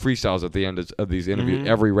they would do freestyles at the end of these interviews.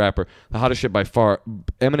 Every rapper, the hottest shit by far.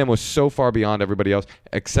 Eminem was so far beyond everybody else,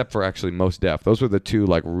 except for actually Mos Def. Those were the two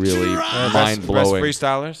like really mind blowing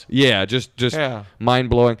freestylers. Yeah, just mind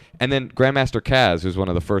blowing. And then Grandmaster Caz, who's one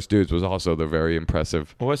of the first dudes, was also the very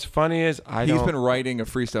impressive. What's funny is he's been writing a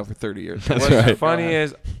freestyle for 30 years. What's funny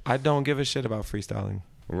is I don't give a shit about freestyling.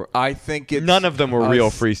 I think it's none of them were real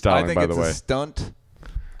freestyling. I think by it's the way, a stunt.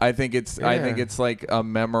 I think it's like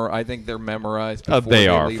a I think they're memorized. Before they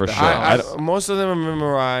are leave for the sure. house. Most of them are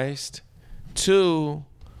memorized. 2,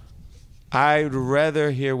 I'd rather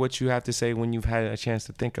hear what you have to say when you've had a chance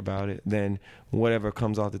to think about it than whatever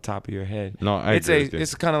comes off the top of your head. No, I agree with you.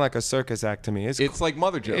 It's kind of like a circus act to me. It's like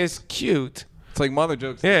mother jokes. It's cute. It's like mother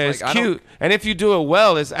jokes. Yeah, it's cute. And if you do it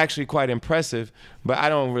well, it's actually quite impressive. But I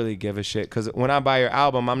don't really give a shit because when I buy your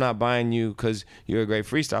album, I'm not buying you because you're a great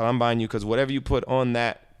freestyle. I'm buying you because whatever you put on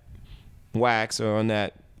that wax or on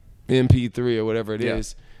that MP3 or whatever it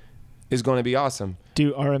is going to be awesome.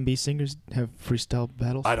 Do R&B singers have freestyle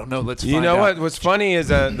battles? I don't know. Let's find out. You know what? What's funny is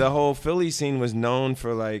the whole Philly scene was known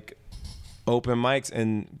for like open mics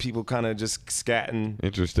and people kind of just scatting.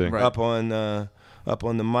 Interesting. Up on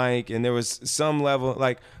the mic, and there was some level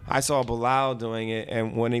like I saw Bilal doing it,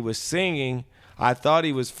 and when he was singing, I thought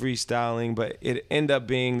he was freestyling, but it ended up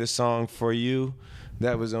being the song For You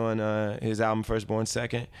that was on his album Firstborn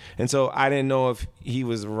Second. And so I didn't know if he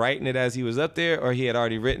was writing it as he was up there or he had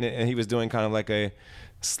already written it and he was doing kind of like a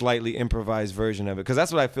slightly improvised version of it. Because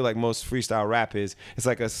that's what I feel like most freestyle rap is. It's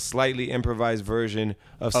like a slightly improvised version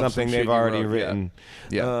of something they've already written.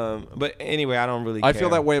 Yeah. But anyway, I don't really care. I feel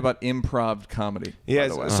that way about improv comedy. Yeah. By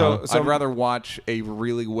the way. So I'd rather watch a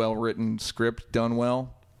really well-written script done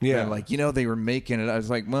well. Yeah, like they were making it. I was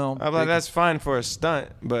like, well, that's fine for a stunt,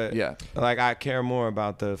 but like I care more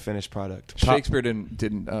about the finished product. Shakespeare didn't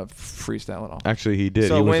freestyle at all. Actually, he did.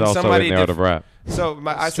 So he was also in The Art of Rap. So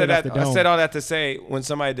I said all that to say, when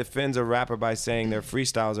somebody defends a rapper by saying their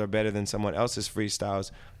freestyles are better than someone else's freestyles,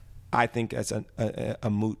 I think that's a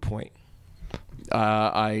moot point.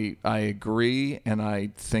 I agree, and I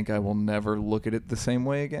think I will never look at it the same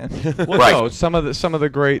way again. Well, no, some of the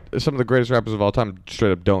greatest rappers of all time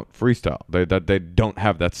straight up don't freestyle. They don't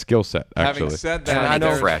have that skill set. Actually, having said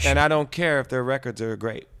that, I don't care if their records are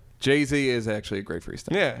great. Jay-Z is actually a great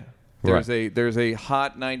freestyler. Yeah. There's a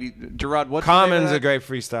hot 90. Gerard, what's Common's a great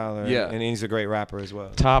freestyler. Yeah, and he's a great rapper as well.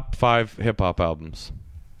 Top 5 hip hop albums.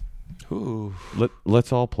 Ooh.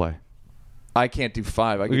 Let's all play. I can't do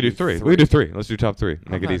 5. We can do 3. We can do 3. Let's do top 3.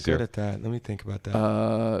 Make it easier. I'm not good at that. Let me think about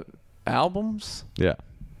that. Albums? Yeah.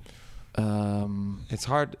 It's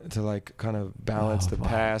hard to like kind of balance the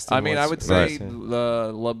past. I mean, I would say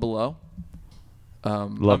Love Below.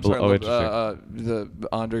 Love Below. The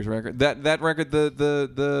Andre's record. That record,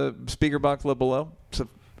 the speaker box Love Below.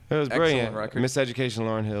 It was brilliant. Record. Miseducation,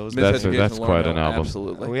 Lauryn Hills. That's quite an album.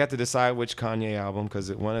 Absolutely. We have to decide which Kanye album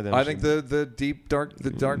because one of them. I think the deep dark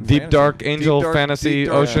angel fantasy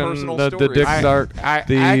ocean, the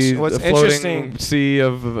floating sea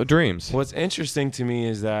of dreams. What's interesting to me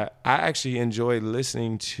is that I actually enjoy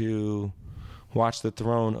listening to Watch the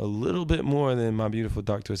Throne a little bit more than My Beautiful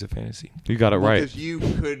Dark Twisted Fantasy. You got it right. Because you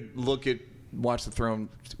could look at Watch the Throne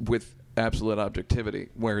with absolute objectivity,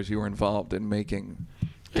 whereas you were involved in making.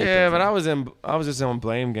 Yeah, but I was just on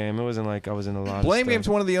Blame Game. It wasn't like I was in a lot Blame of Game's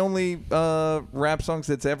one of the only rap songs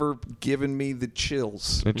that's ever given me the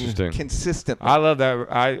chills. Interesting. Consistently. I love that.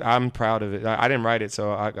 I'm proud of it. I didn't write it,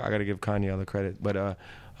 so I got to give Kanye all the credit. But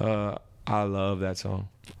I love that song.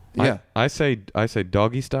 Yeah. I say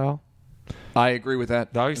Doggy Style. I agree with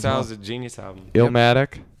that. Doggy Style is a genius album.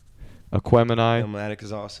 Illmatic, Aquemini. Illmatic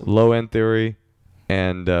is awesome. Low End Theory,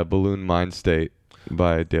 and Balloon Mind State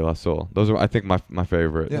by De La Soul. Those are, I think, my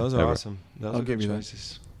favorite. Yeah, those are awesome. Those I'll are give good you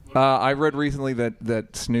choices. I read recently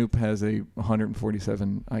that Snoop has a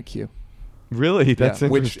 147 IQ. Really? That's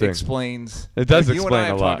interesting. Which explains. It does you explain and I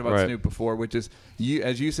have a lot. talked about Snoop before, which is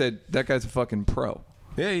as you said, that guy's a fucking pro.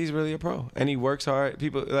 Yeah, he's really a pro, and he works hard.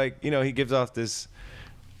 People he gives off this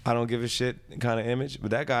I don't give a shit kind of image,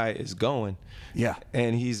 but that guy is going. Yeah,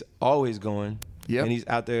 and he's always going. Yeah, and he's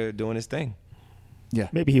out there doing his thing. Yeah.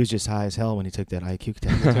 Maybe he was just high as hell when he took that IQ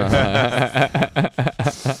test.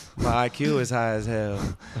 My IQ is high as hell.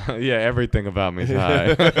 Yeah, everything about me is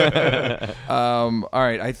high. All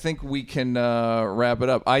right, I think we can wrap it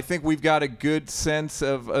up. I think we've got a good sense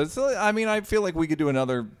of. I feel like we could do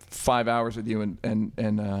another 5 hours with you,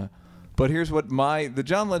 but here's what the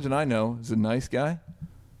John Legend I know is a nice guy,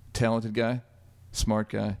 talented guy, smart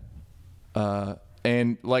guy,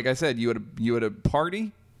 and like I said, you had a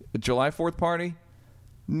party, a July 4th party.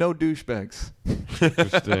 No douchebags.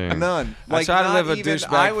 Interesting. None. I try to live a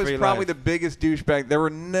douchebag. I was probably the biggest douchebag. There were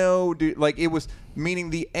no it was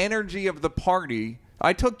meaning the energy of the party.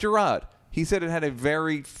 I took Gerard. He said it had a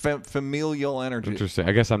very familial energy. Interesting.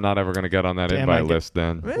 I guess I'm not ever going to get on that invite list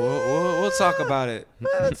then. We'll talk about it.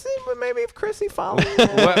 Let's see, but maybe if Chrissy follows you.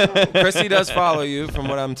 Well, Chrissy does follow you, from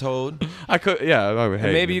what I'm told. I could, yeah.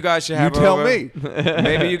 Hey, maybe you guys should have her tell over. Me.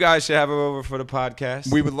 Maybe you guys should have her over for the podcast.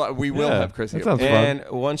 We will have Chrissy. That sounds fun. And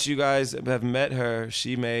once you guys have met her,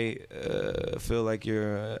 she may feel like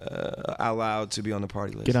you're allowed to be on the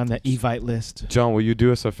party list. Get on the Evite list. John, will you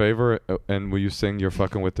do us a favor and will you sing "You're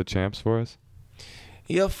Fucking with the Champs" for us?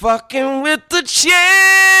 You're fucking with the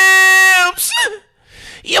champs.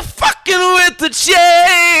 You're fucking with the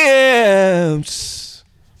champs.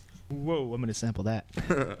 Whoa, I'm gonna sample that.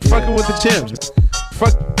 Fucking with the Chims.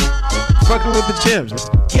 Fucking with the Chims.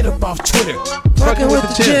 Get up off Twitter. Fucking with the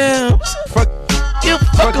Chims. You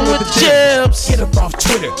fucking with the champs. Get up off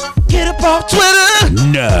Twitter. Get up off Twitter.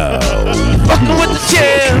 Now, Fucking with the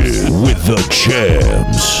champs. with the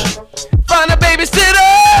Champs. Find a babysitter.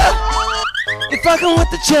 You fucking with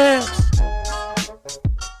the champs.